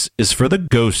 This is for the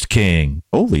Ghost King.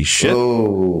 Holy shit.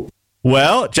 Oh.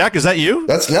 Well, Jack, is that you?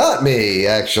 That's not me,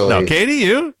 actually. No, Katie,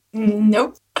 you?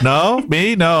 Nope. No,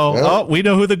 me? No. Nope. Oh, we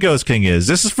know who the Ghost King is.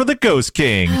 This is for the Ghost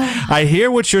King. I hear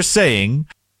what you're saying,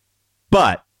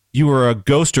 but you were a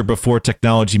ghoster before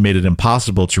technology made it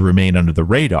impossible to remain under the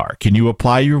radar. Can you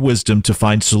apply your wisdom to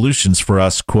find solutions for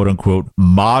us, quote unquote,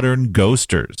 modern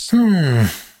ghosters?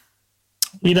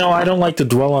 I don't like to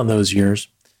dwell on those years,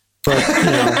 but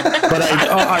but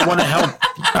I want to help.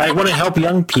 I want to help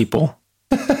young people.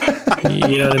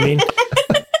 You know what I mean?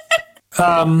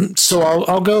 So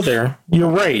I'll go there. You're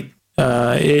right.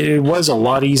 It was a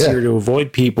lot easier to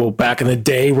avoid people back in the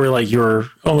day, where like you're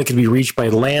only could be reached by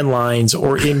landlines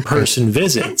or in-person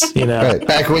visits. Right.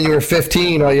 Back when you were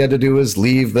 15, all you had to do was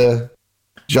leave the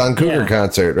John Cougar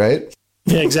concert, right?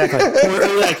 Yeah, exactly.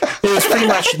 or like it was pretty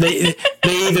much they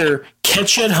either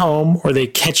catch you at home or they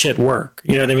catch you at work.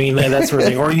 You know what I mean? That sort of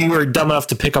thing. Or you were dumb enough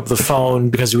to pick up the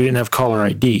phone because we didn't have caller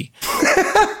ID.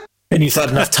 And you thought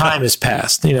enough time has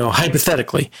passed,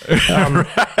 hypothetically.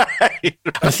 Right.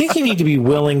 I think you need to be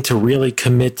willing to really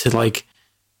commit to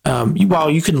while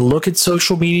you can look at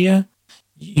social media,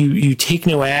 you take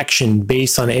no action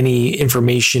based on any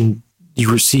information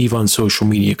you receive on social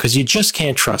media because you just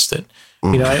can't trust it.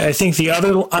 I think the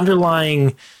other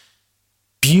underlying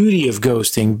beauty of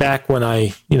ghosting back when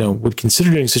I, would consider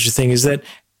doing such a thing is that,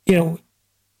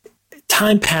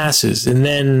 time passes and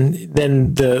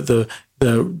then the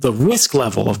risk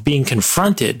level of being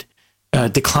confronted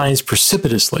declines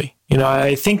precipitously.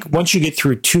 I think once you get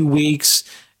through 2 weeks,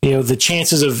 the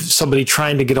chances of somebody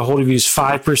trying to get a hold of you is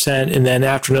 5%. And then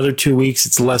after another 2 weeks,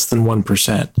 it's less than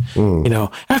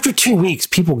 1%. After 2 weeks,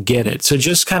 people get it. So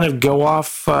just kind of go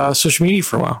off social media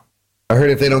for a while. I heard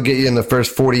if they don't get you in the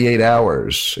first 48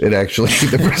 hours, it actually,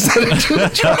 the percentage will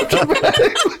drop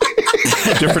dramatically.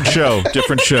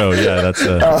 Different show. Yeah, that's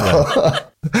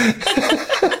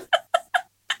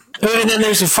And then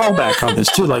there's a fallback on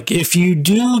this too. Like if you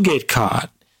do get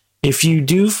caught, if you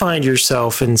do find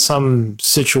yourself in some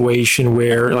situation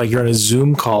where like you're on a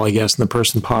Zoom call, I guess, and the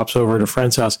person pops over at a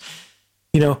friend's house,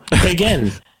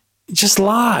 again, just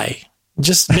lie.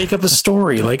 Just make up a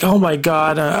story like, oh my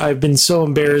God, I've been so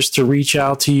embarrassed to reach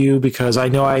out to you because I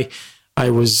know I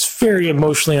was very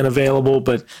emotionally unavailable,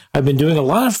 but I've been doing a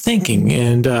lot of thinking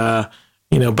and,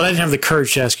 but I didn't have the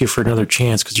courage to ask you for another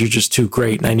chance because you're just too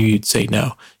great, and I knew you'd say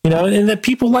no. And that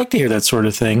people like to hear that sort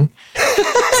of thing.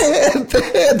 And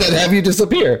then have you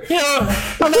disappear. Well,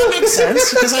 that makes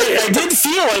sense because I did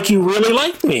feel like you really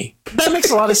liked me. That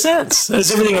makes a lot of sense.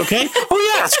 Is everything okay?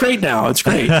 Oh yeah, it's great now. It's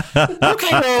great. Okay,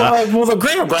 well,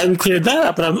 great. I'm glad we cleared that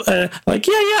up. And I'm like,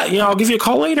 yeah. I'll give you a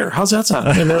call later. How's that sound?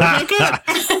 And they're like, good.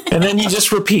 And then you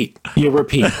just repeat. You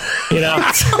repeat. And then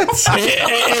I'm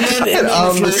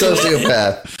the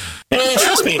sociopath. And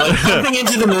trust me, like bumping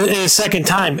into them a second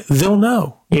time, they'll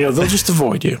know. They'll just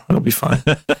avoid you. It'll be fine.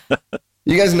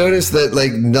 You guys notice that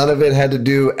like none of it had to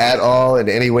do at all in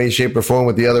any way, shape, or form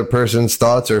with the other person's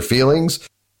thoughts or feelings.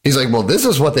 He's like, well, this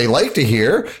is what they like to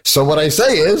hear. So what I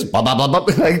say is, blah, blah, blah, blah.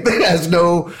 Like, that has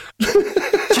no...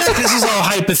 Jack, this is all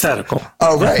hypothetical.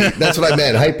 Oh, right. That's what I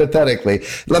meant, hypothetically.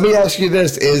 Let me ask you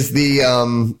this. Is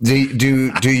the...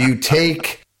 Do you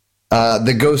take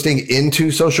the ghosting into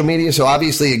social media? So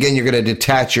obviously, again, you're going to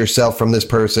detach yourself from this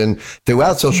person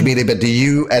throughout social media. But do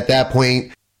you, at that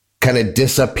point, kind of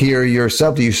disappear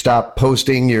yourself? Do you stop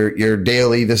posting your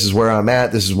daily, this is where I'm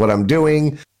at, this is what I'm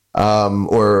doing?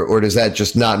 Or does that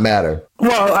just not matter?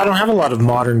 Well, I don't have a lot of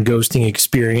modern ghosting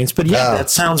experience, but that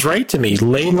sounds right to me.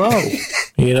 Lay low.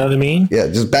 You know what I mean? Yeah,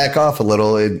 just back off a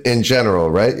little in general,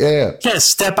 right? Yeah. Yeah,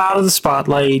 step out of the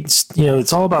spotlight.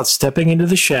 It's all about stepping into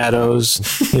the shadows,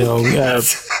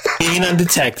 being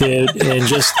undetected and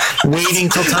just waiting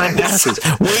till time passes.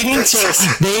 Waiting till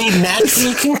they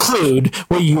naturally conclude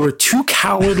what you were too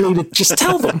cowardly to just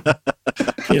tell them.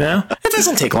 It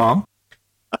doesn't take long.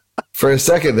 For a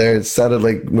second there, it sounded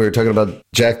like we were talking about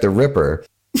Jack the Ripper.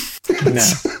 No.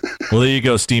 Well, there you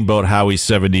go, Steamboat Howie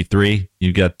 73.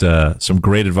 You got some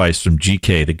great advice from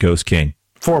GK, the Ghost King.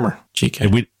 Former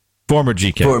GK. Former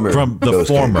GK. From the Ghost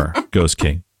former King. Ghost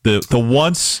King. The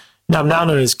once... Now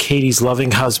known as Katie's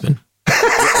loving husband.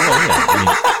 Well,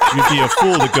 yeah, you'd be a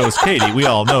fool to ghost Katie. We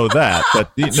all know that.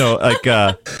 But,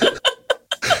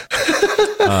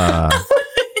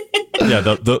 yeah,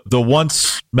 the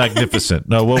once magnificent.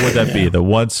 No, what would that be? The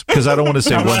once, because I don't want to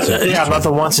say once. Yeah, about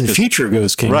the once and future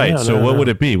Ghost King. Right. What would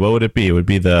it be? What would it be? It would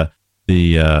be the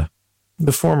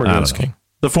former Ghost King.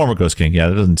 The former Ghost King. Yeah,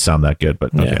 that doesn't sound that good,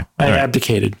 but okay. I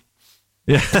abdicated.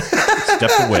 Yeah,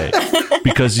 stepped away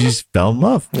because he's fell in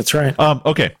love. That's right.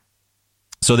 Okay.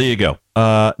 So there you go.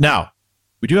 Now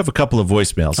we do have a couple of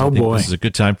voicemails. Oh, I think boy. This is a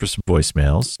good time for some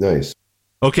voicemails. Nice.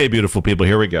 Okay, beautiful people.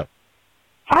 Here we go.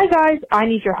 Hi, guys. I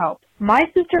need your help. My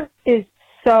sister is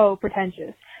so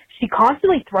pretentious. She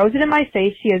constantly throws it in my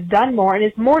face. She has done more and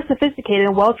is more sophisticated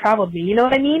and well-traveled than me. You know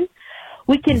what I mean?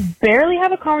 We can barely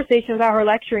have a conversation without her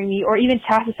lecturing me or even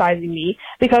chastising me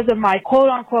because of my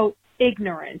quote-unquote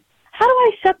ignorance. How do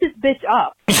I shut this bitch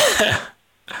up?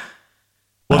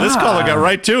 Well, this caller got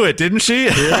right to it, didn't she?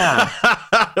 Yeah.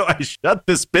 How do I shut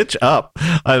this bitch up?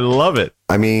 I love it.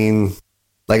 I mean,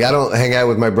 like, I don't hang out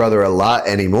with my brother a lot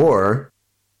anymore.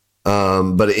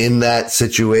 But in that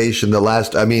situation,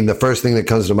 the first thing that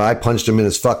comes to mind, I punched him in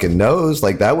his fucking nose.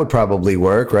 Like, that would probably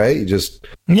work, right? You just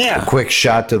a quick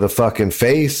shot to the fucking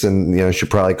face and,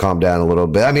 should probably calm down a little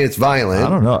bit. I mean, it's violent. I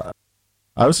don't know.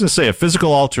 I was going to say a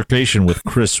physical altercation with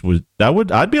Chris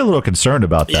I'd be a little concerned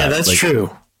about that. Yeah, that's true.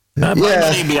 That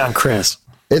might be on Chris.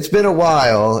 It's been a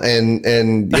while,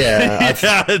 and yeah,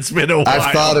 it's been a while.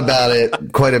 I've thought about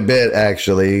it quite a bit,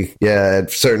 actually. Yeah,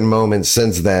 at certain moments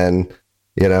since then,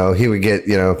 he would get,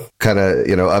 kind of,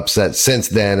 upset since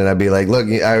then, and I'd be like, look,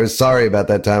 I was sorry about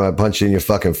that time I punched you in your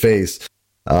fucking face.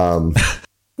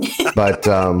 But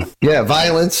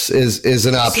violence is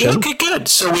an option. Okay, good.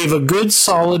 So we have a good,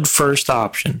 solid first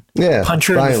option. Yeah, punch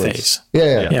her in the face.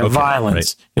 Yeah, okay,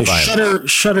 violence. Right.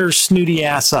 Shut her snooty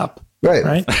ass up.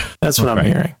 Right. That's what I'm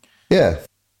hearing. Yeah.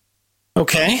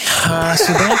 Okay, so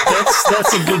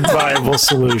that's a good viable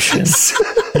solution.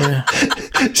 Yeah.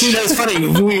 It's funny.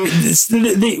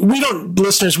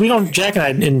 Jack and I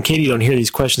and Katie don't hear these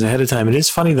questions ahead of time. It is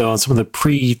funny, though, on some of the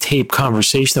pre-tape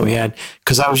conversation that we had,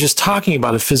 because I was just talking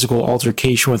about a physical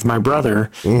altercation with my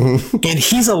brother, and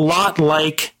he's a lot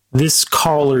like this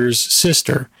caller's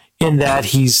sister in that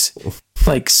he's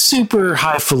like super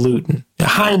highfalutin,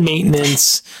 high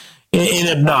maintenance, and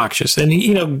obnoxious.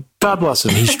 And, God bless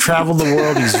him. He's traveled the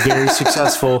world. He's very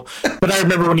successful. But I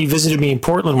remember when he visited me in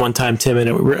Portland one time, Tim, and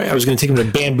I was going to take him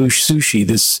to Bamboo Sushi,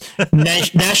 this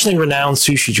nationally renowned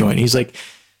sushi joint. He's like,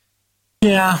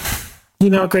 yeah,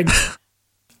 Greg,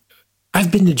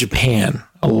 I've been to Japan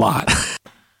a lot.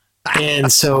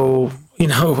 And so,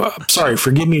 I'm sorry,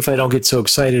 forgive me if I don't get so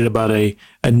excited about a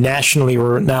nationally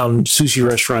renowned sushi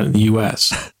restaurant in the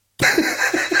U.S.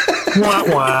 Wah,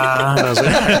 wah. And I was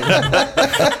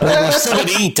like, all right. You still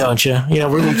gotta eat, don't you? You know,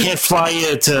 we can't fly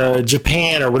you to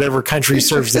Japan or whatever country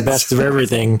serves the best of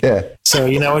everything. Yeah. So,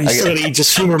 you know, you still gotta eat.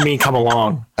 Just humor me, come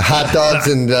along. Hot dogs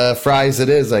and fries it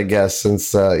is, I guess,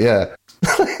 since, yeah.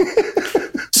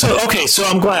 So, okay, so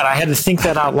I'm glad I had to think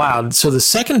that out loud. So the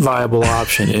second viable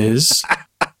option is,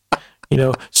 you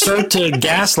know, start to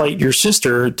gaslight your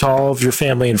sister to all of your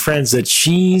family and friends that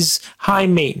she's high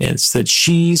maintenance, that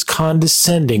she's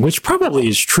condescending, which probably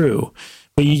is true.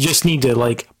 But you just need to,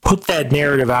 like, put that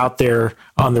narrative out there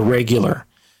on the regular.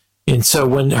 And so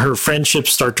when her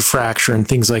friendships start to fracture and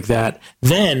things like that,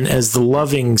 then as the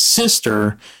loving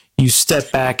sister, you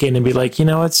step back in and be like, you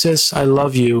know what, sis, I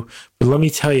love you, but let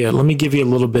me tell you, let me give you a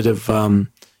little bit of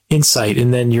insight,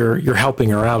 and then you're helping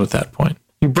her out at that point.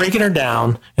 You're breaking her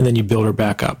down, and then you build her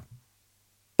back up.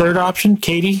 Third option,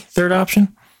 Katie, third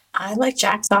option? I like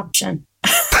Jack's option.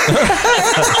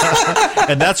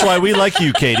 And that's why we like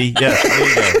you, Katie. Yes, there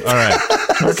you go. All right.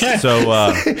 Okay.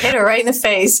 So, Hit her right in the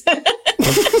face.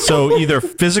 so either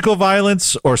physical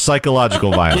violence or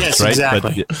psychological violence, Yes, right?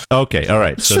 exactly. But, okay, all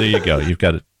right. So there you go. You've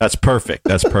got it. That's perfect.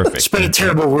 That's perfect. Spread a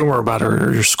terrible rumor about her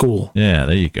at your school. Yeah,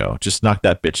 there you go. Just knock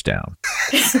that bitch down.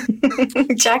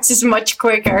 Jack's is much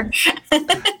quicker.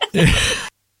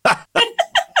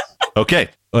 Okay,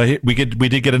 we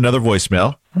did get another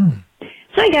voicemail.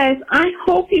 Hi, guys. I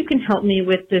hope you can help me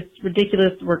with this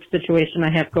ridiculous work situation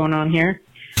I have going on here.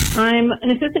 I'm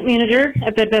an assistant manager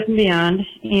at Bed Bath & Beyond,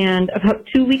 and about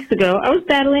 2 weeks ago, I was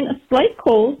battling a slight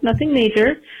cold, nothing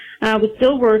major, was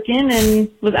still working,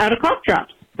 and was out of cough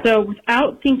drops. So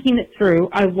without thinking it through,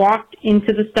 I walked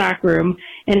into the stock room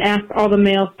and asked all the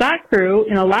male stock crew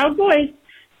in a loud voice,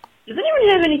 does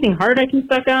anyone have anything hard I can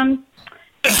suck on?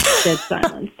 Dead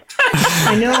silence.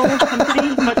 I know I'm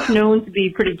pretty much known to be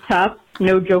pretty tough,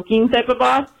 no joking type of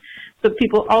boss, but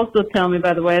people also tell me,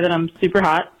 by the way, that I'm super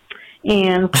hot.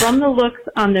 And from the looks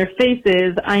on their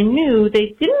faces, I knew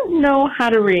they didn't know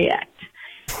how to react.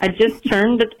 I just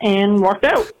turned and walked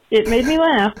out. It made me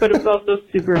laugh, but it was also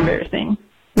super embarrassing.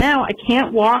 Now I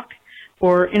can't walk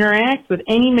or interact with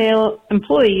any male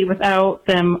employee without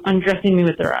them undressing me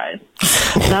with their eyes.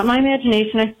 It's not my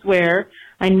imagination, I swear.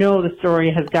 I know the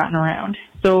story has gotten around.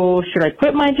 So should I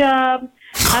quit my job?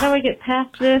 How do I get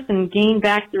past this and gain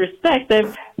back the respect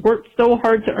I've worked so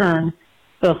hard to earn?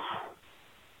 Ugh.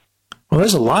 Well,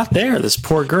 there's a lot there, this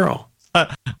poor girl.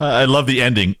 I love the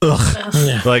ending. Ugh.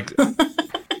 Yeah. Like,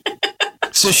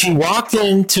 So she walked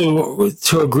into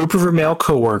a group of her male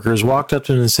coworkers, walked up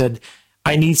to them and said,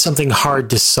 I need something hard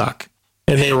to suck.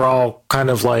 And they were all kind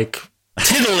of like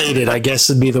titillated, I guess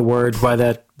would be the word, by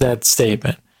that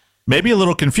statement. maybe a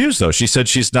little confused, though. She said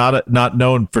she's not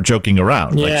known for joking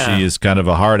around. Yeah. Like, she is kind of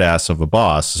a hard ass of a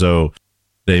boss. So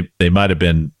they might have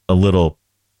been a little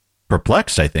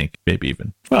perplexed, I think, maybe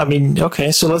even. Well, I mean,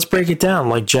 okay, so let's break it down.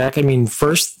 Like, Jack, I mean,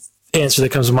 first answer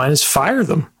that comes to mind is fire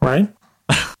them, right?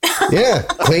 Yeah,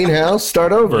 clean house,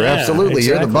 start over. Yeah, Absolutely,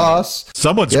 exactly. You're the boss.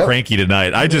 Someone's Yep. cranky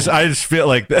tonight. I just feel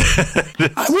like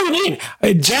that. What do you mean?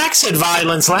 Jack said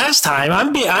violence last time.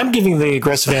 I'm giving the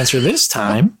aggressive answer this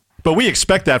time. But we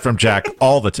expect that from Jack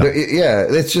all the time. Yeah,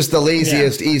 it's just the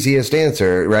laziest, easiest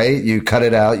answer, right? You cut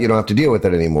it out. You don't have to deal with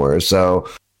it anymore. So,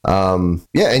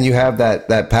 yeah, and you have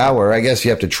that power. I guess you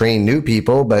have to train new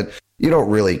people, but you don't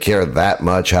really care that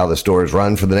much how the stores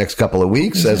run for the next couple of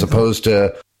weeks, as opposed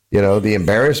to, the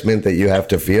embarrassment that you have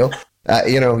to feel.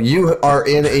 You are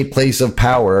in a place of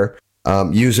power.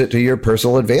 Use it to your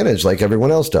personal advantage like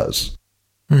everyone else does.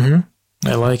 Mm-hmm.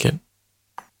 I like it.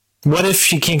 What if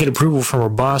she can't get approval from her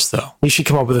boss, though? We should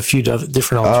come up with a few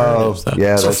different alternatives. Oh,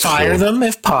 yeah, so that's fire true. them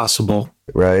if possible.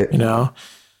 Right.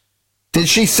 Did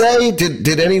she say,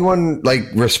 did anyone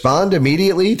respond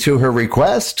immediately to her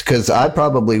request? Because I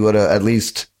probably would have at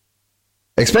least,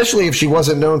 especially if she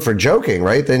wasn't known for joking,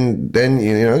 right? Then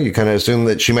you kind of assume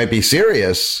that she might be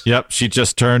serious. Yep, she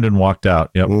just turned and walked out.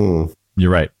 Yep,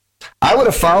 You're right. I would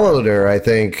have followed her, I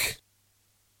think.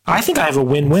 I think I have a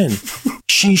win-win.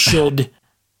 She should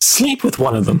sleep with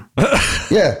one of them.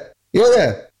 Yeah.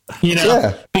 Yeah.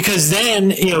 Because then,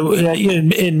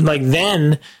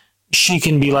 then she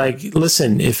can be like,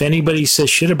 listen, if anybody says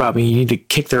shit about me, you need to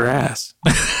kick their ass.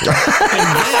 And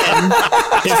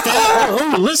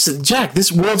then, listen, Jack,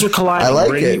 this worlds are colliding. I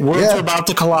like it. Worlds Yeah. are about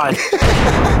to collide.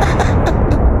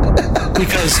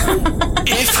 Because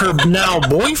if her now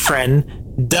boyfriend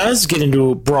does get into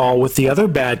a brawl with the other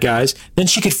bad guys, then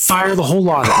she could fire the whole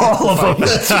lot of them. All of them.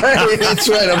 That's right. That's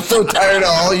right. I'm so tired of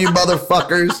all you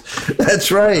motherfuckers. That's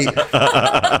right.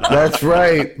 That's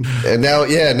right. And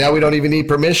now we don't even need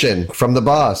permission from the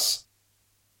boss.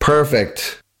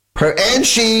 Perfect. And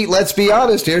she, let's be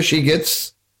honest here, she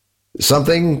gets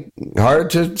something hard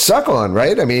to suck on,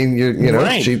 right? I mean, you know,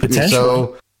 Right, so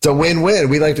potentially. it's a win-win.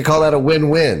 We like to call that a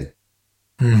win-win.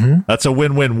 That's a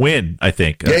win-win-win, I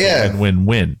think. That's Yeah. a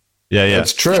win-win-win. Yeah.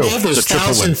 That's true. They have those It's a triple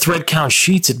 1,000 win. thread count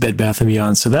sheets at Bed Bath &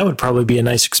 Beyond, so that would probably be a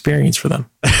nice experience for them.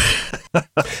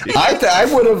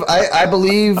 I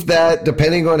believe that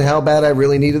depending on how bad I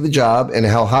really needed the job and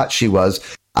how hot she was,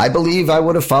 I believe I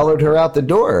would have followed her out the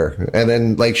door. And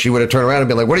then like she would have turned around and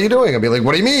be like, "What are you doing?" I'd be like,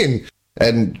 "What do you mean?"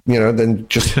 And, you know, then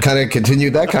just kind of continue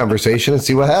that conversation and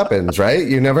see what happens, right?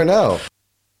 You never know.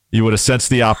 You would have sensed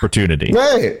the opportunity.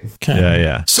 Right. Okay.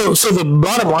 Yeah. So the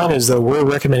bottom line is, though, we're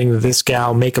recommending that this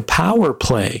gal make a power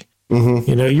play.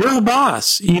 You know, you're the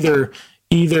boss.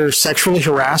 Either sexually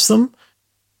harass them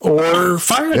or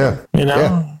fire them. You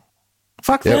know,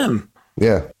 fuck them.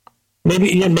 Yeah.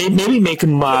 Maybe make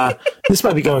them. This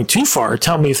might be going too far.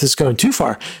 Tell me if this is going too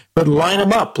far. But line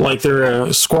them up like they're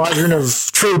a squadron of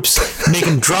troops. Make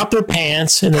them drop their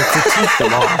pants and then critique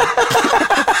them all.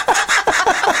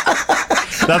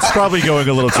 That's probably going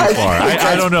a little too far.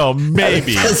 I don't know.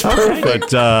 Maybe. That's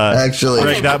perfect. But Actually,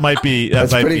 Greg, that might be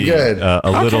pretty good.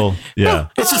 A little. Yeah.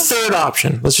 It's a third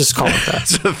option. Let's just call it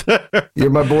that. you're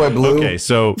my boy, Blue. Okay,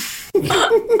 so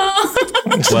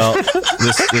well,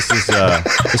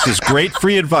 this is great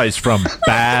free advice from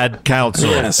bad counsel,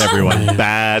 Yes. everyone.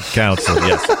 Bad counsel,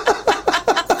 yes,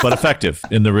 but effective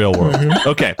in the real world.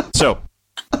 Okay, so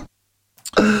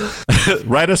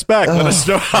write us back. Let us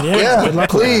know. Yeah,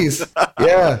 please.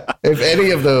 Yeah, if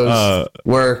any of those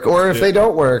work, or if they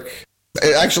don't work.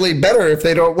 Actually, better if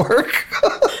they don't work.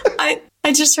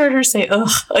 I just heard her say "ugh"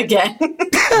 again.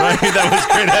 Right, that was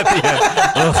great at the end.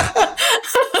 Ugh.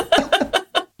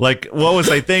 Like, what was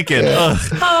I thinking? Ugh.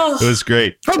 It was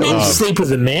great. Or maybe sleep with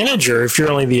the manager if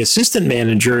you're only the assistant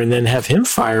manager, and then have him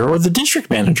fire, or the district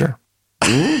manager.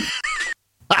 Those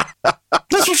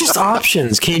are just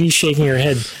options. Katie's shaking her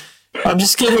head. I'm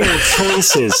just giving her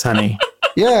choices, honey.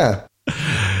 Yeah.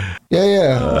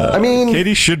 I mean,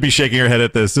 Katie should be shaking her head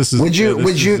at this. This is. would you?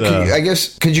 This I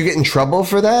guess could you get in trouble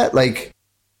for that? Like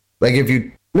if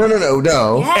you? No.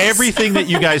 Yes. Everything that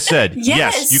you guys said.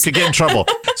 Yes, you could get in trouble.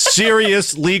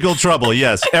 Serious legal trouble.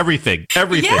 Yes, everything.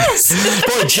 Yes.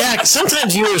 Boy, Jack,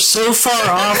 sometimes you are so far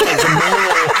off like the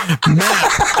moral map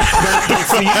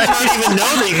that you don't even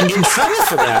know that you can get in trouble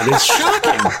for that. It's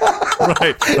shocking.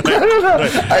 Right.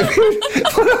 I mean,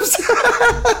 what I'm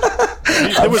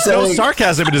saying, There was no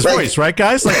sarcasm in his voice, right,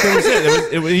 guys? Like there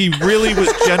was he really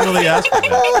was genuinely asking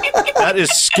that. That is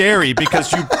scary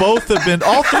because you both have been.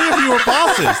 All three of you are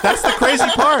bosses. That's the crazy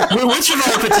part. Which of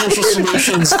our potential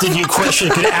solutions did you question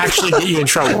could actually get you in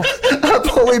trouble? I've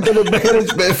only been in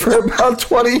management for about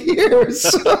 20 years.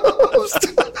 So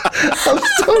I'm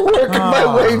still working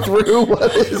my way through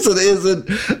what is and isn't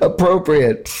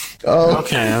appropriate.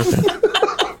 Okay.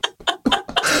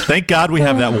 Thank God we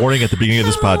have that warning at the beginning of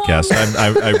this podcast.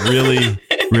 I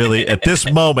really, at this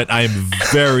moment, I am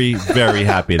very, very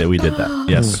happy that we did that.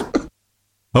 Yes.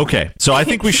 Okay, so I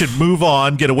think we should move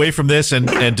on, get away from this,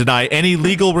 and deny any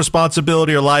legal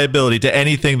responsibility or liability to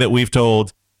anything that we've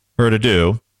told her to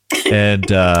do. And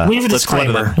We have a let's go on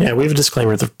to disclaimer. Yeah, we have a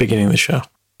disclaimer at the beginning of the show.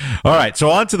 All right, so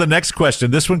on to the next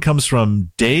question. This one comes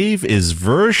from Dave is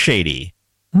Vershady.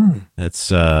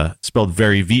 That's spelled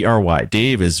very VRY.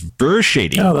 Dave is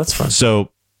Vershady. Oh, that's fun. So,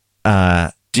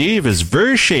 Dave is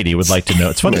Vershady would like to know.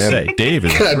 It's fun to say. Dave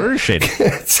is Vershady.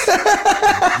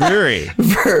 Very.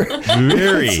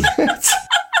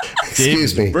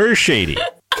 Excuse me. Vershady.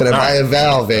 Can I buy a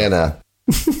valve, Anna?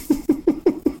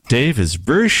 Dave is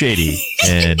Vershady,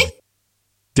 and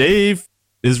Dave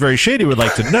is very shady. Would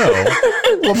like to know.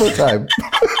 One more time.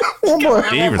 One more.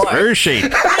 Dave is Vershady.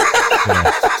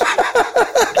 Yeah.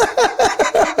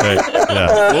 Right,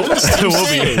 yeah. We'll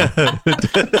be.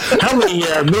 How many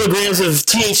milligrams of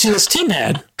THC has Tim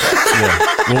had?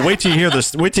 Yeah. Well, wait till you hear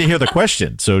this. Wait till you hear the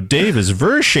question. So, Dave is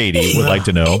Vershady would like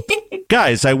to know,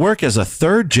 guys. I work as a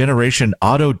third-generation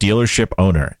auto dealership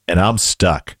owner, and I'm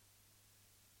stuck.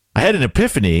 I had an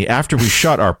epiphany after we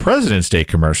shot our President's Day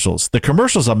commercials. The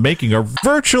commercials I'm making are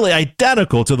virtually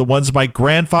identical to the ones my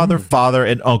grandfather, father,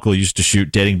 and uncle used to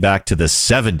shoot dating back to the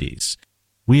 70s.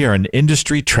 We are an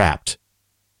industry trapped.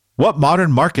 What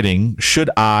modern marketing could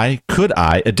I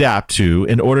adapt to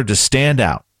in order to stand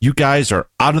out? You guys are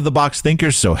out-of-the-box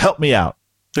thinkers, so help me out.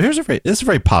 So this is a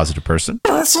very positive person.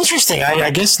 Well, that's interesting. I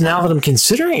guess now that I'm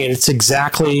considering it, it's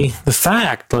exactly the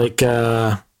fact. Like,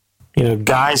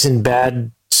 guys in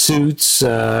bad suits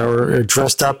or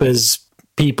dressed up as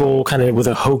people kind of with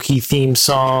a hokey theme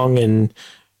song and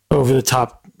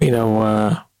over-the-top,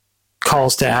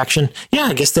 calls to action. Yeah,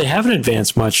 I guess they haven't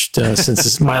advanced much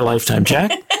since my lifetime,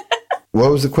 Jack. What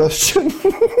was the question?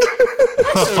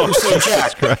 So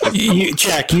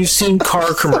Jack, you've seen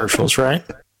car commercials, right?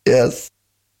 Yes.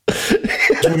 Do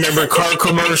you remember car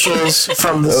commercials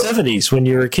from the 70s when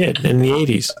you were a kid, in the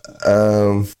 80s?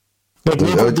 Like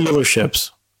local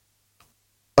dealerships.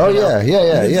 Oh, yeah.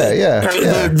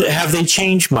 Have they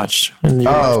changed much in the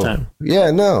lifetime?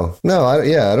 Yeah, no,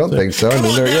 I don't think so. I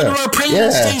mean,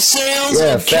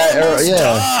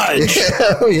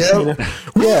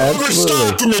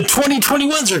 Overstocked, and the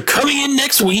 2021s are coming in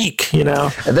next week. You know,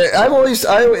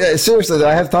 seriously,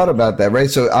 I have thought about that. Right,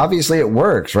 so obviously it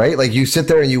works, right? Like you sit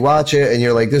there and you watch it, and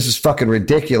you're like, "This is fucking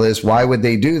ridiculous. Why would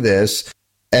they do this?"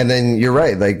 And then you're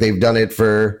right, like they've done it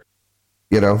for,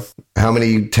 you know, how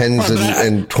many 10s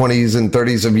and 20s and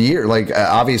 30s of years? Like,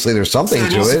 obviously, there's something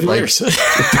to it. Like,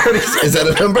 30s, is that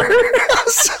a number?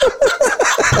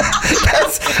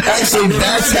 That's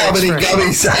how many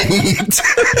gummies I eat.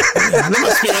 That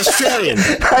must be Australian.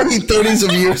 I eat 30s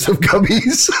of years of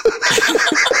gummies.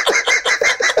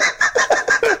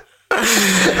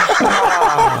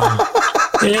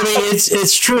 I mean,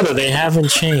 it's true though, they haven't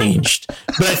changed.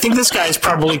 But I think this guy's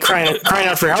probably crying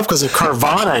out for help because of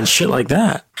Carvana and shit like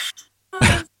that.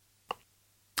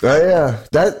 Yeah,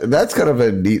 that's kind of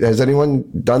a neat. Has anyone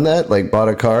done that? Like bought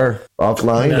a car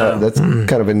offline? No. That's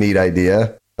kind of a neat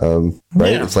idea, right?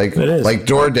 Yeah, it's like it is. like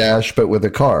DoorDash, but with a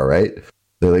car, right?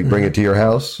 They like bring it to your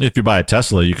house. If you buy a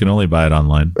Tesla, you can only buy it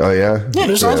online. Oh yeah, Yeah,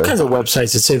 there's all kinds of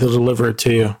websites that say they'll deliver it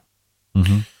to you.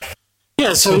 Mm-hmm.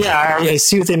 Yeah, so I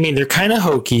see what they mean. They're kind of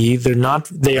hokey.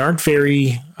 They aren't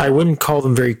very, I wouldn't call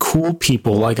them very cool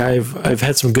people. Like I've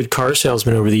had some good car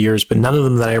salesmen over the years, but none of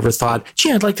them that I ever thought,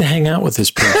 gee, I'd like to hang out with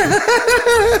this person.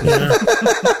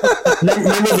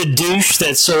 Remember the douche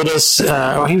that sold us,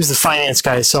 he was the finance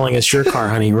guy selling us your car,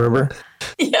 honey, remember?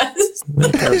 Yes.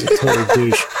 That guy was a total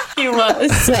douche. He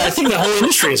was. Yeah, I think the whole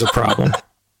industry is a problem.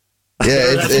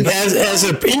 Yeah, as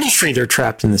an industry, they're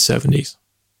trapped in the 70s.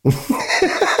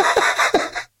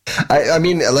 I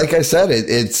mean, like I said,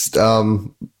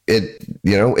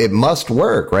 it must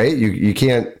work, right? You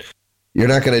can't, you're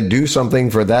not going to do something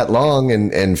for that long,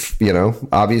 and you know,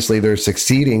 obviously they're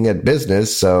succeeding at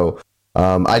business. So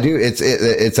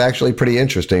it's actually pretty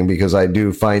interesting because I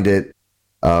do find it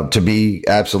to be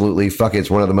absolutely it's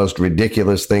one of the most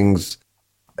ridiculous things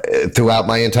throughout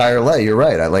my entire life. You're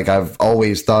right. I've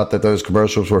always thought that those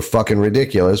commercials were fucking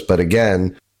ridiculous, but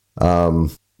again,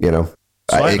 you know.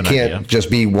 It can't just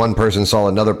be one person saw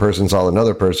another person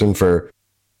for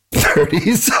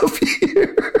 30s of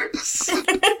years.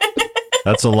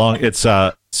 That's a long. It's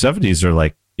 70s are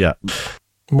like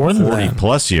more than 40 that.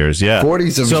 plus years. Yeah,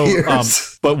 40s of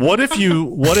years. But what if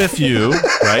you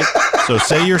right? So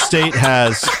say your state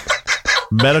has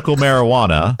medical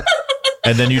marijuana,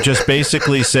 and then you just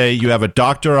basically say you have a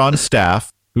doctor on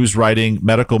staff who's writing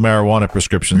medical marijuana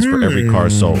prescriptions for every car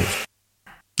sold.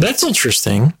 That's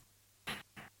interesting.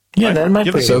 Yeah, that might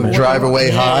be. So drive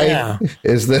away high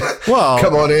is the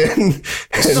come on in.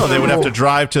 No, they would have to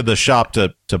drive to the shop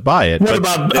to buy it. What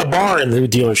about a bar in the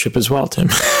dealership as well, Tim?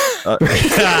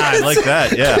 I like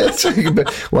that. Yeah.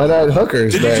 Why not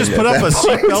hookers? Did you just put up a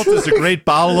seatbelt as a great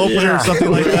bottle opener or something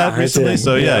like that recently?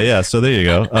 So yeah. So there you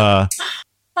go.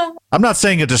 I'm not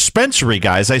saying a dispensary,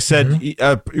 guys. I said he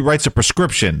writes a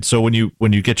prescription. So when you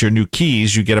get your new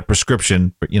keys, you get a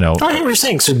prescription. You know. I hear what you're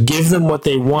saying. So give them what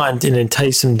they want and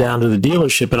entice them down to the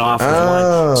dealership and offer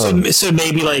one. So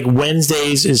maybe like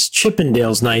Wednesdays is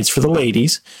Chippendales nights for the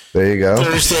ladies. There you go.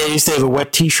 Thursdays they have a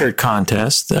wet T-shirt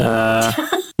contest.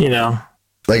 You know,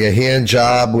 like a hand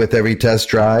job with every test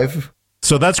drive.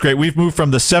 So that's great. We've moved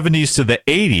from the 70s to the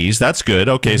 80s. That's good.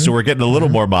 Okay, so we're getting a little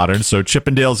more modern. So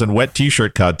Chippendales and wet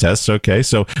T-shirt contests. Okay,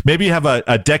 so maybe you have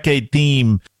a decade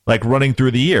theme like running through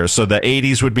the years. So the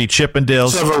 80s would be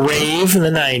Chippendales. So a rave in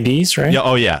the 90s, right? Yeah.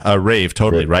 Oh yeah, a rave.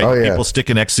 Totally right. Oh, yeah. People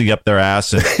sticking ecstasy up their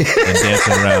ass and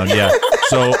dancing around. Yeah.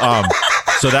 So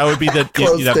that would be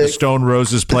you'd have the Stone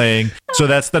Roses playing. So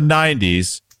that's the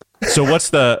 90s. So what's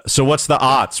the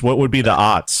aughts? What would be the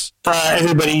aughts?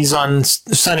 Everybody's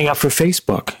signing up for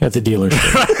Facebook at the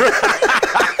dealership.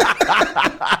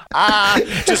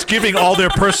 Just giving all their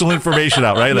personal information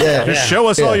out, right? Like, show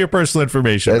us all your personal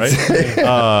information, right?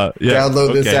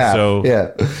 Download this app. So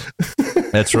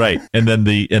that's right. And then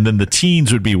the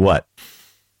teens would be what?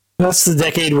 That's the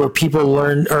decade where people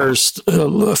learned or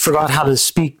forgot how to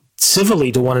speak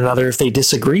civilly to one another if they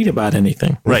disagreed about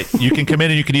anything. Right. You can come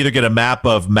in and you can either get a map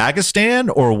of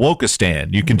Magistan or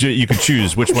Wokistan. You can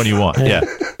choose which one you want. Yeah.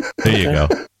 There you go.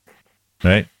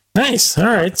 Right. Nice. All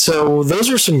right. So those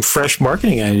are some fresh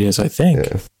marketing ideas, I think.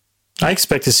 Yeah. I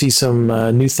expect to see some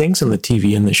new things on the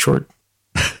TV in the short.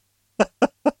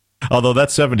 Although that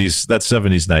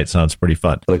 70s night sounds pretty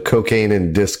fun. Like cocaine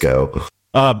and disco.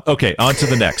 Okay, on to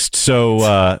the next.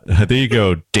 So there you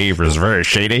go. Dave is very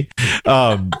shady.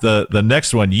 The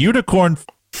next one, Unicorn.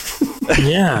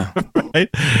 Yeah. Right?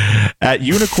 At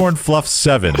Unicorn Fluff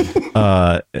 7.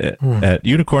 At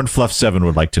Unicorn Fluff 7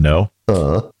 would like to know.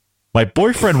 My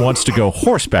boyfriend wants to go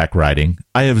horseback riding.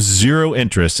 I have zero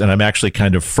interest, and I'm actually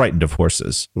kind of frightened of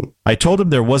horses. I told him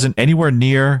there wasn't anywhere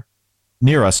near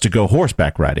us to go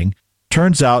horseback riding.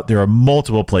 Turns out there are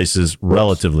multiple places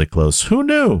relatively close. Who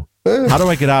knew? How do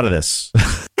I get out of this?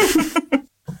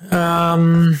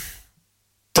 Doesn't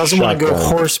want to go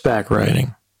horseback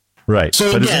riding. Right.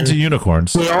 So but again, it's into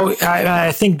unicorns.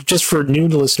 I think just for new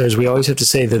listeners, we always have to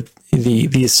say that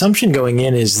the assumption going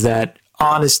in is that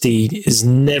honesty is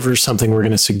never something we're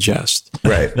going to suggest.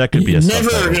 Right. That could be a never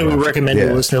going to recommend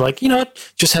to a listener, like, you know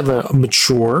what, just have a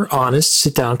mature, honest,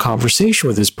 sit down conversation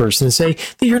with this person and say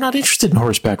that you're not interested in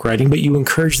horseback riding, but you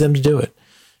encourage them to do it.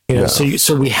 You know,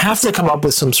 so we have to come up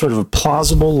with some sort of a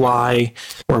plausible lie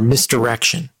or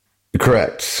misdirection.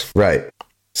 Correct. Right.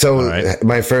 So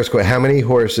my first question, how many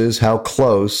horses, how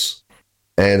close,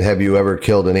 and have you ever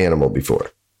killed an animal before?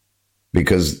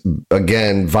 Because,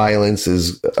 again, violence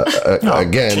is, an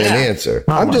answer.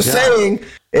 I'm just saying,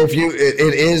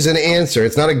 it is an answer.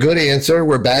 It's not a good answer.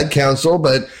 We're bad counsel,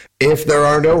 but if there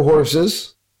are no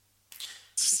horses.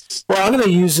 Well, I'm going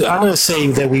to say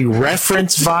that we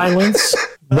reference violence,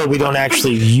 but we don't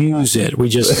actually use it. We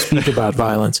just speak about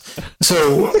violence.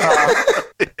 So,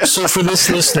 so for this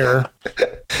listener,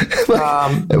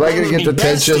 am I going to get the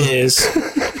tension?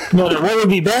 What would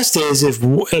be best is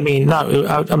I'm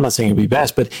not saying it'd be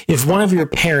best, but if one of your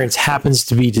parents happens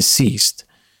to be deceased,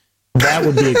 that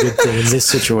would be a good thing in this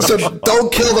situation. So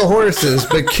don't kill the horses,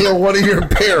 but kill one of your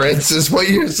parents is what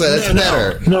you said. It's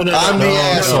better. No, I'm the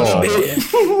asshole.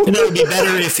 It would be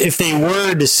better if they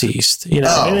were deceased. You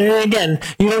know, and again,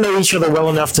 you don't know each other well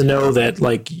enough to know that,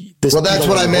 like, this. Well, that's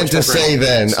what I meant to say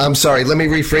then. I'm sorry. Let me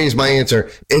rephrase my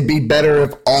answer. It'd be better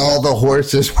if all the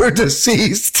horses were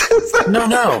deceased.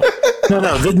 No.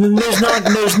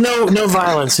 There's no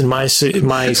violence in my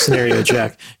scenario,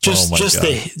 Jack. Just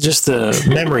the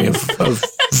memory of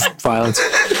violence.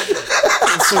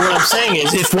 And so what I'm saying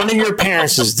is, if one of your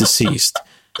parents is deceased,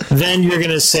 then you're going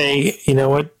to say, you know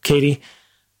what, Katie,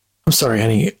 I'm sorry,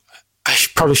 honey, I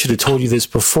probably should have told you this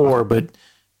before, but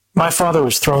my father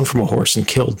was thrown from a horse and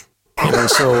killed. You know,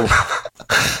 so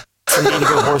for me to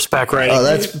go horseback riding,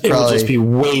 it would just be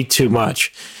way too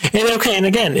much. And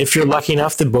again, if you're lucky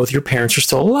enough that both your parents are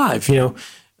still alive, you know,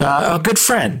 a good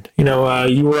friend, you know,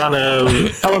 you were on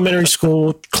a elementary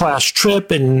school class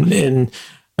trip, and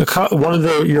one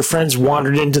of your friends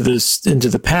wandered into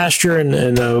the pasture,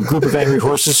 and a group of angry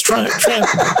horses trampled them.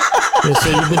 And so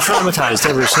you've been traumatized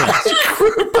ever since. A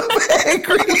group of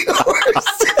angry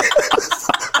horses.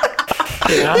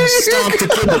 Yeah, stomped the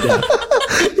kid to death.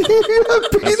 You got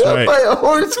beat up by a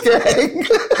horse gang.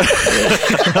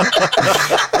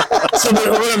 So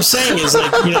what I'm saying is,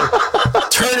 like, you know,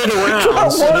 turn it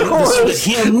around so that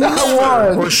he'll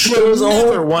never or she'll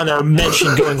never want to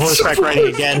mention going horseback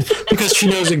riding again, because she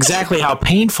knows exactly how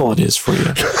painful it is for you.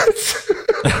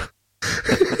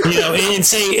 You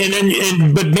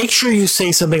know, but make sure you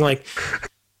say something like,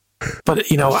 but,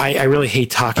 you know, I really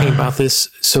hate talking about this,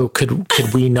 so could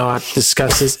we not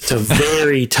discuss this? It's a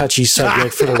very touchy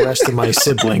subject for the rest of my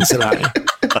siblings and I.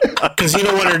 Because you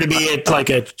don't want her to be at, like,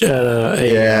 a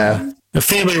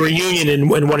family reunion and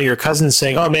one of your cousins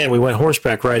saying, oh, man, we went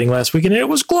horseback riding last weekend and it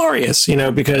was glorious, you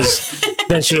know, because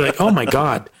then she's like, oh, my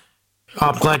God,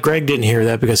 I'm glad Greg didn't hear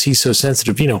that because he's so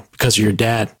sensitive, you know, because of your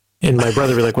dad. And my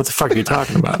brother would be like, what the fuck are you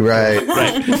talking about?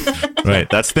 Right.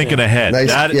 That's thinking ahead. Nice,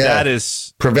 that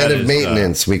is preventive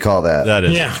maintenance, we call that. That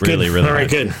is really, good. really all right,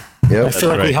 good. Yep. I feel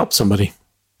like we helped somebody.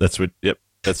 That's what, yep.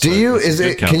 That's can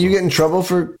you get in trouble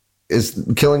for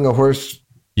killing a horse?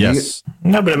 Yes.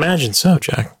 No, but imagine so,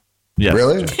 Jack. Yes,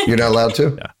 really? Jack. You're not allowed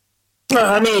to? Yeah.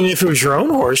 I mean, if it was your own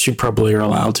horse, you probably are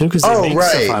allowed to, because they make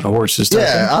stuff out of horses.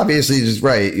 Yeah, obviously, just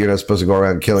right. You're not supposed to go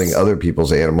around killing other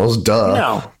people's animals. Duh.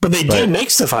 No, but they do make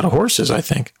stuff out of horses, I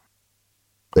think.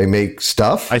 They make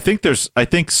stuff? I think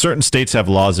certain states have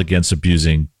laws against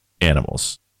abusing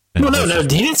animals. Well, no, he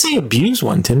didn't say abuse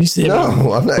one, Tim.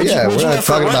 I'm not. Yeah, we're not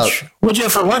talking about. What'd you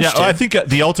have for lunch? Yeah, I think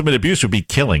the ultimate abuse would be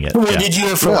killing it. What did you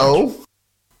have for lunch?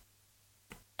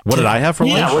 What did I have for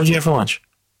lunch? Yeah, what did you have for lunch?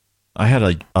 I had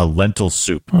a lentil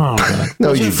soup. Oh, God.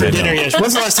 No, you for didn't. Dinner, yes.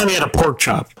 When's the last time you had a pork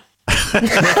chop? That can't be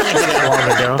that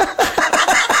long ago.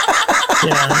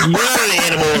 Yeah, you're an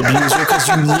animal abuser because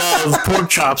you love pork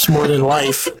chops more than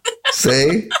life.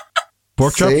 See?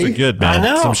 Pork chops are good, man. I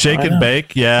know. Some shake and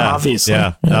bake. Yeah. Obviously.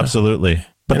 Yeah, absolutely.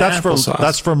 But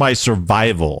that's for my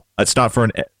survival. It's not for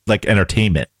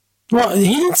entertainment. Well,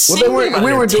 he didn't say then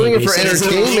we were doing it for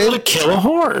entertainment. To kill a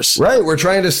horse. Right. We're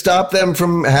trying to stop them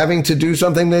from having to do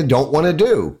something they don't want to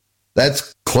do.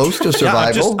 That's close to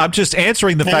survival. I'm just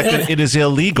answering the fact that it is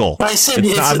illegal. I said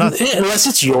unless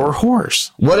it's your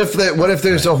horse. What if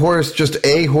there's a horse, just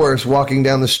a horse walking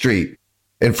down the street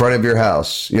in front of your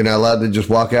house? You're not allowed to just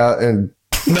walk out and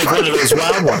like one of those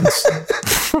wild ones.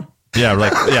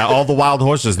 Yeah, all the wild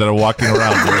horses that are walking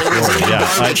around.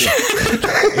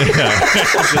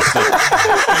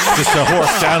 Just a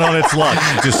horse down on its luck,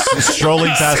 just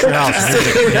strolling past your house.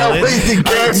 I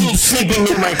was sleeping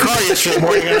in my car yesterday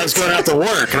morning and I was going out to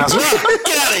work. And I was like,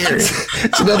 get out of here.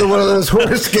 It's another one of those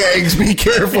horse gangs. Be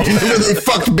careful. Remember they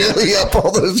fucked Billy up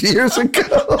all those years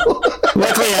ago.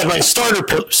 Luckily, I had my starter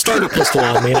pistol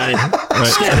on me and I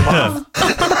scared him off.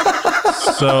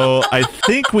 So I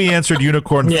think we answered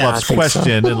Unicorn Fluff's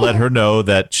question and let her know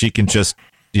that she can just,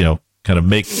 kind of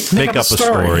make up a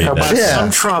story about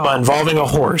some trauma involving a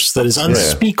horse that is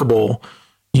unspeakable.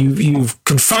 You've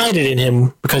confided in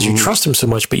him because you trust him so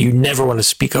much, but you never want to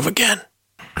speak of again.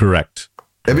 Correct.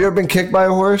 Have you ever been kicked by a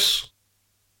horse?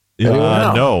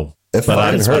 No. It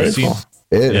fucking hurts.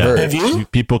 It hurts. Have you?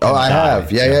 People I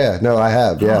have. Yeah. No, I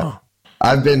have. Yeah. Oh.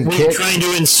 I've been kicked. Trying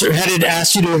to insert. Had it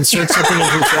asked you to insert something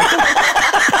into his record?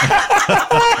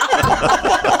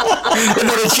 And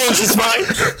then it changed his mind.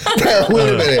 No,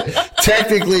 wait a minute.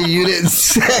 Technically, you didn't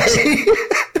say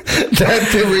that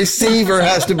the receiver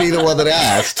has to be the one that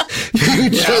asked. You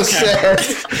just said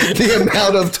the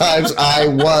amount of times I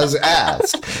was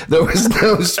asked. There was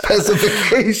no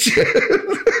specification.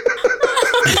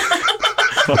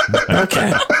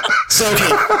 Okay. So,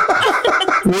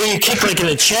 were you kicked like in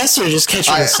the chest or just catch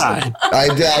you in the side? I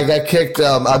got kicked.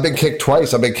 I've been kicked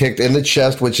twice. I've been kicked in the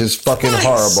chest, which is fucking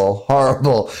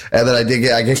horrible. And then I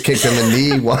get kicked in the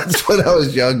knee once when I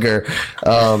was younger.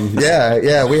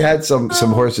 We had some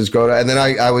horses growing up. And then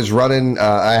I was running.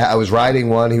 I was riding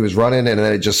one. He was running, and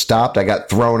then it just stopped. I got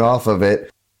thrown off of it.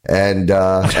 And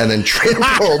then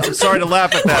trampled. I'm sorry to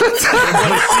laugh at that.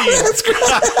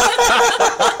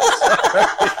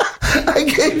 I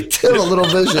gave Tim a little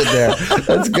vision there.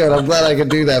 That's good. I'm glad I could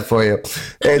do that for you.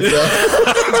 And,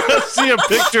 see a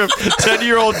picture of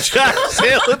 10-year-old Jack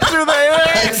sailing through the air.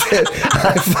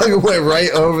 I fucking went right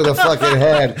over the fucking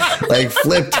head, like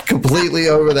flipped completely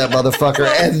over that motherfucker,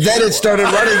 and then it started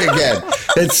running again.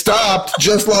 It stopped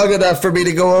just long enough for me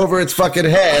to go over its fucking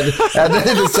head, and then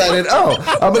it decided,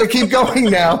 I'm going to keep going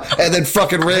now, and then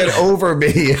fucking ran over me.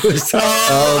 It was,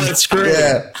 that's great.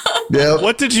 Yeah. Yep.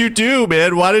 What did you do,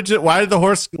 man? Why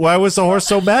was the horse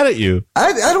so mad at you?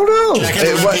 I don't know. Jack had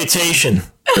a reputation.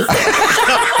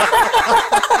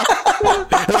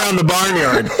 Around the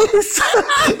barnyard.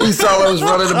 He saw I was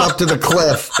running him up to the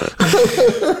cliff.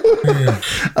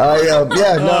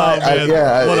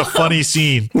 What a funny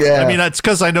scene. Yeah. I mean, that's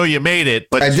because I know you made it,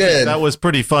 but I did. That was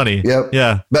pretty funny. Yep.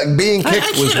 Yeah. But being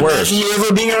kicked was worse. You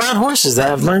ever being around horses?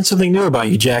 I've learned something new about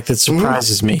you, Jack, that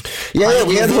surprises me. Yeah,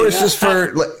 we had horses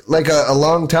for like a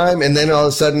long time, and then all of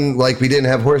a sudden, like, we didn't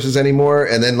have horses anymore,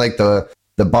 and then like the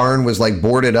barn was like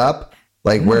boarded up.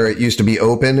 Like where it used to be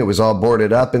open, it was all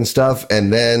boarded up and stuff.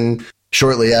 And then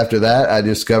shortly after that, I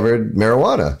discovered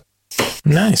marijuana.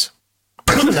 Nice.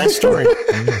 What a nice story.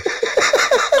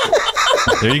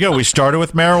 There you go. We started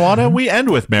with marijuana. We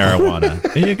end with marijuana.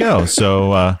 There you go.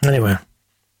 So anyway,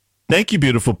 thank you,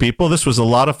 beautiful people. This was a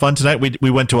lot of fun tonight.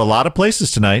 We went to a lot of places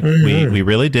tonight. Mm-hmm. We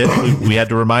really did. We had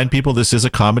to remind people this is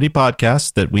a comedy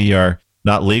podcast, that we are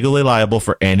not legally liable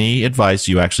for any advice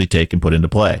you actually take and put into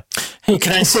play. Hey,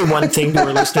 can I say one thing to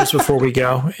our listeners before we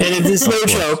go? And it is no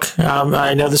joke.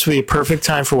 I know this would be a perfect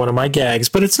time for one of my gags,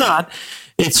 but it's not.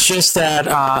 It's just that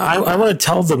I want to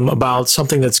tell them about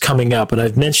something that's coming up, and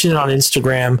I've mentioned it on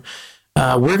Instagram.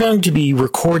 We're going to be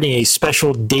recording a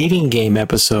special dating game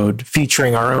episode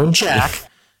featuring our own Jack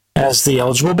as the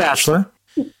eligible bachelor.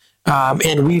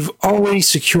 And we've already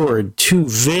secured 2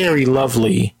 very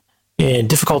lovely and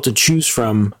difficult to choose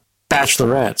from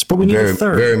bachelorettes, but we need a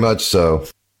third. Very much so.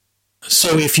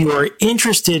 So if you are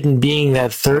interested in being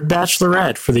that third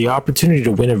bachelorette for the opportunity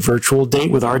to win a virtual date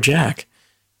with our Jack,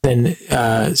 then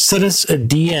send us a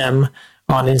DM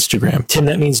on Instagram. Tim,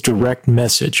 that means direct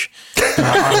message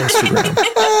on Instagram.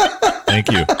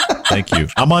 Thank you.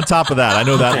 I'm on top of that. I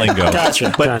know that lingo.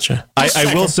 Gotcha.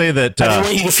 I will say that I don't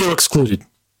want you to feel excluded.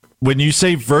 When you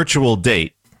say virtual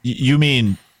date, you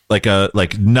mean like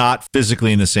not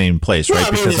physically in the same place, right?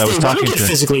 Because I was talking to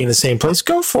physically in the same place.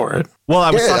 Go for it. Well,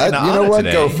 I was talking to Anna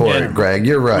today. Go for it, Greg.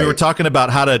 You're right. We were talking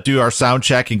about how to do our sound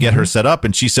check and get her set up,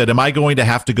 and she said, "Am I going to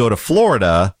have to go to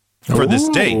Florida for this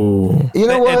date. You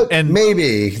know what? And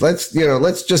maybe let's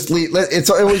just leave. It's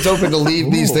always open to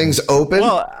leave these things open.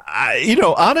 Well,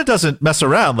 Anna doesn't mess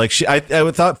around. Like I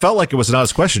felt like it was an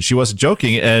honest question. She wasn't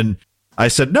joking, and I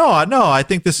said, no, I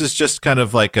think this is just kind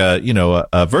of like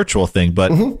a virtual thing,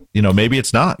 but maybe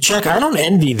it's not. Jack, I don't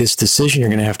envy this decision you're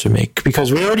going to have to make,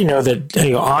 because we already know that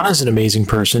Anna's an amazing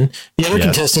person. The other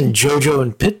contestant,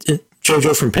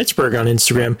 JoJo from Pittsburgh on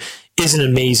Instagram, is an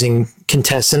amazing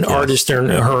contestant, artist in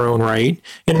her own right.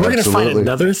 And we're going to find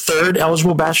another third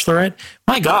eligible bachelorette.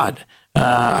 My God.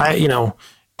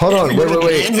 Hold on,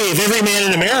 wait. Envy of every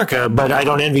man in America, but I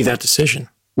don't envy that decision.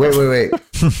 Wait.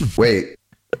 Wait.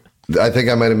 I think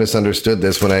I might have misunderstood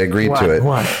this when I agreed to it.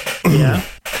 What? Yeah.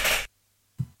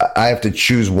 I have to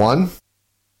choose one?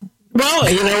 Well,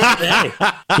 you know what?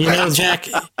 Hey, Jack,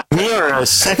 we are a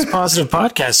sex-positive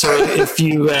podcast, so if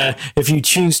you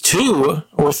choose 2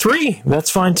 or 3, that's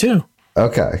fine too.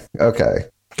 Okay.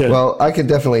 Good. Well, I can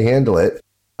definitely handle it.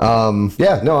 I'm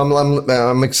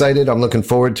excited. I'm looking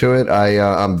forward to it.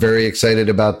 I'm very excited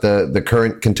about the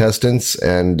current contestants,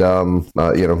 and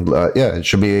it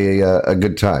should be a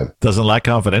good time. Doesn't lack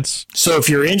confidence. So if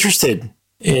you're interested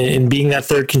in being that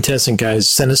third contestant, guys,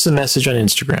 send us a message on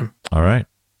Instagram. All right.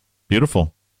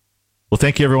 Beautiful. Well,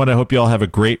 thank you, everyone. I hope you all have a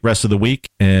great rest of the week,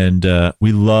 and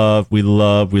we love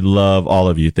all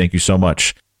of you. Thank you so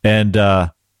much. And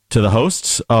to the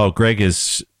hosts, Greg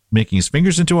is making his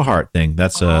fingers into a heart thing.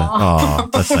 That's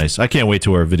that's nice. I can't wait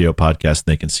to our video podcast and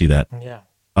they can see that.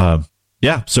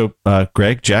 Yeah. So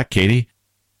Greg, Jack, Katie,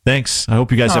 thanks. I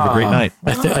hope you guys have a great night.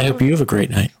 I hope you have a great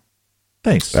night.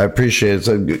 Thanks. I appreciate it. It's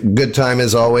a good time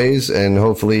as always, and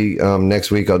hopefully next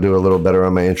week I'll do a little better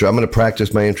on my intro. I'm going to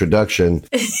practice my introduction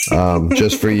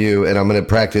just for you, and I'm going to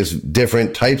practice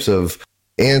different types of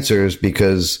answers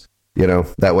because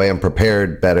that way I'm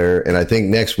prepared better. And I think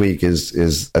next week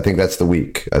is I think that's the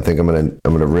week. I think I'm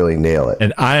gonna really nail it.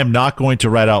 And I am not going to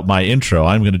write out my intro.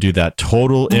 I'm going to do that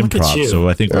total improv. So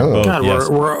I think we're both. God, yes.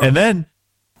 And then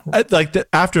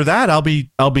after that, I'll be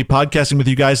podcasting with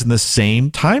you guys in the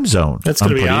same time zone. That's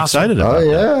going to be awesome. Excited about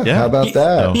that. How about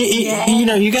that?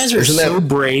 You guys are so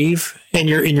brave, and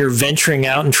you're venturing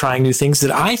out and trying new things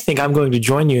that I think I'm going to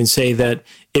join you and say that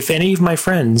if any of my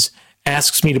friends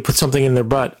asks me to put something in their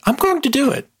butt, I'm going to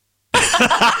do it.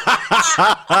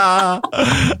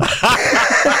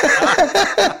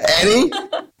 Any?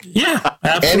 Yeah,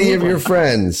 absolutely. Any of your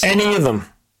friends? Any of them.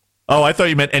 Oh, I thought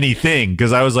you meant anything,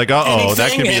 because I was like,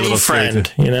 that could be a little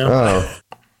friend,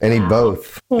 Any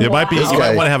both. There might be. You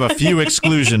might want to have a few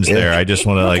exclusions there. I just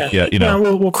want to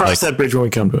we'll cross that bridge when we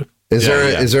come to it. Is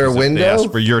there a window? If they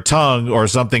ask for your tongue or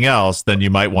something else, then you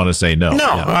might want to say no.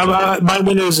 No, my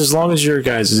window is as long as your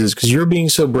guys' is, because you're being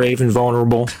so brave and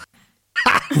vulnerable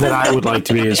that I would like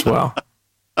to be as well.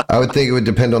 I would think it would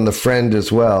depend on the friend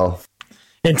as well.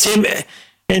 And Tim,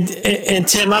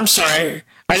 I'm sorry,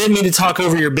 I didn't mean to talk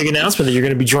over your big announcement that you're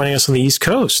going to be joining us on the East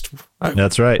Coast.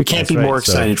 That's right. We can't be more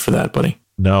excited for that, buddy.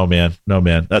 No, man.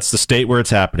 That's the state where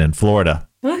it's happening, Florida.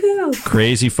 Woohoo.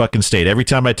 Crazy fucking state. Every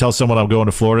time I tell someone I'm going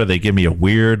to Florida, they give me a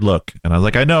weird look. And I was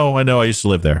like, I know. I used to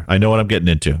live there. I know what I'm getting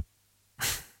into.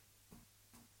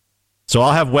 So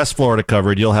I'll have West Florida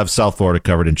covered. You'll have South Florida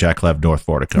covered, and Jack will have North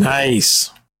Florida covered.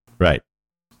 Nice. Right.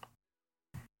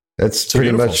 That's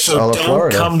pretty much all of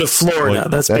Florida. Come to Florida.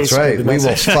 That's right. We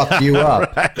will fuck you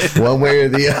up one way or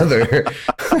the other.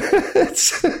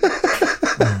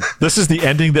 This is the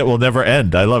ending that will never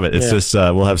end. I love it. It's just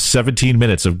we'll have 17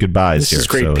 minutes of goodbyes here. This is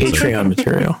great Patreon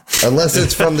material. Unless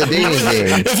it's from the dating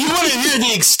game. If you want to hear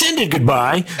the extended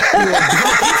goodbye,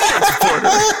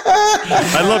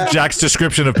 I love Jack's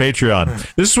description of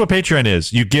Patreon. This is what Patreon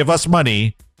is. You give us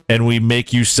money and we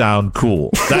make you sound cool.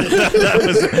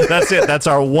 That's it. That's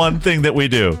our one thing that we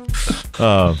do.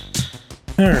 All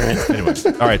right. Anyway,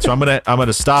 all right. So I'm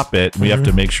gonna stop it. We have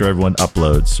to make sure everyone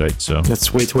uploads. Right. So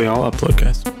let's wait till we all upload,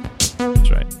 guys. That's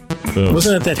right. Boom.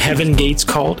 Wasn't it that Heaven Gates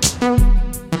called?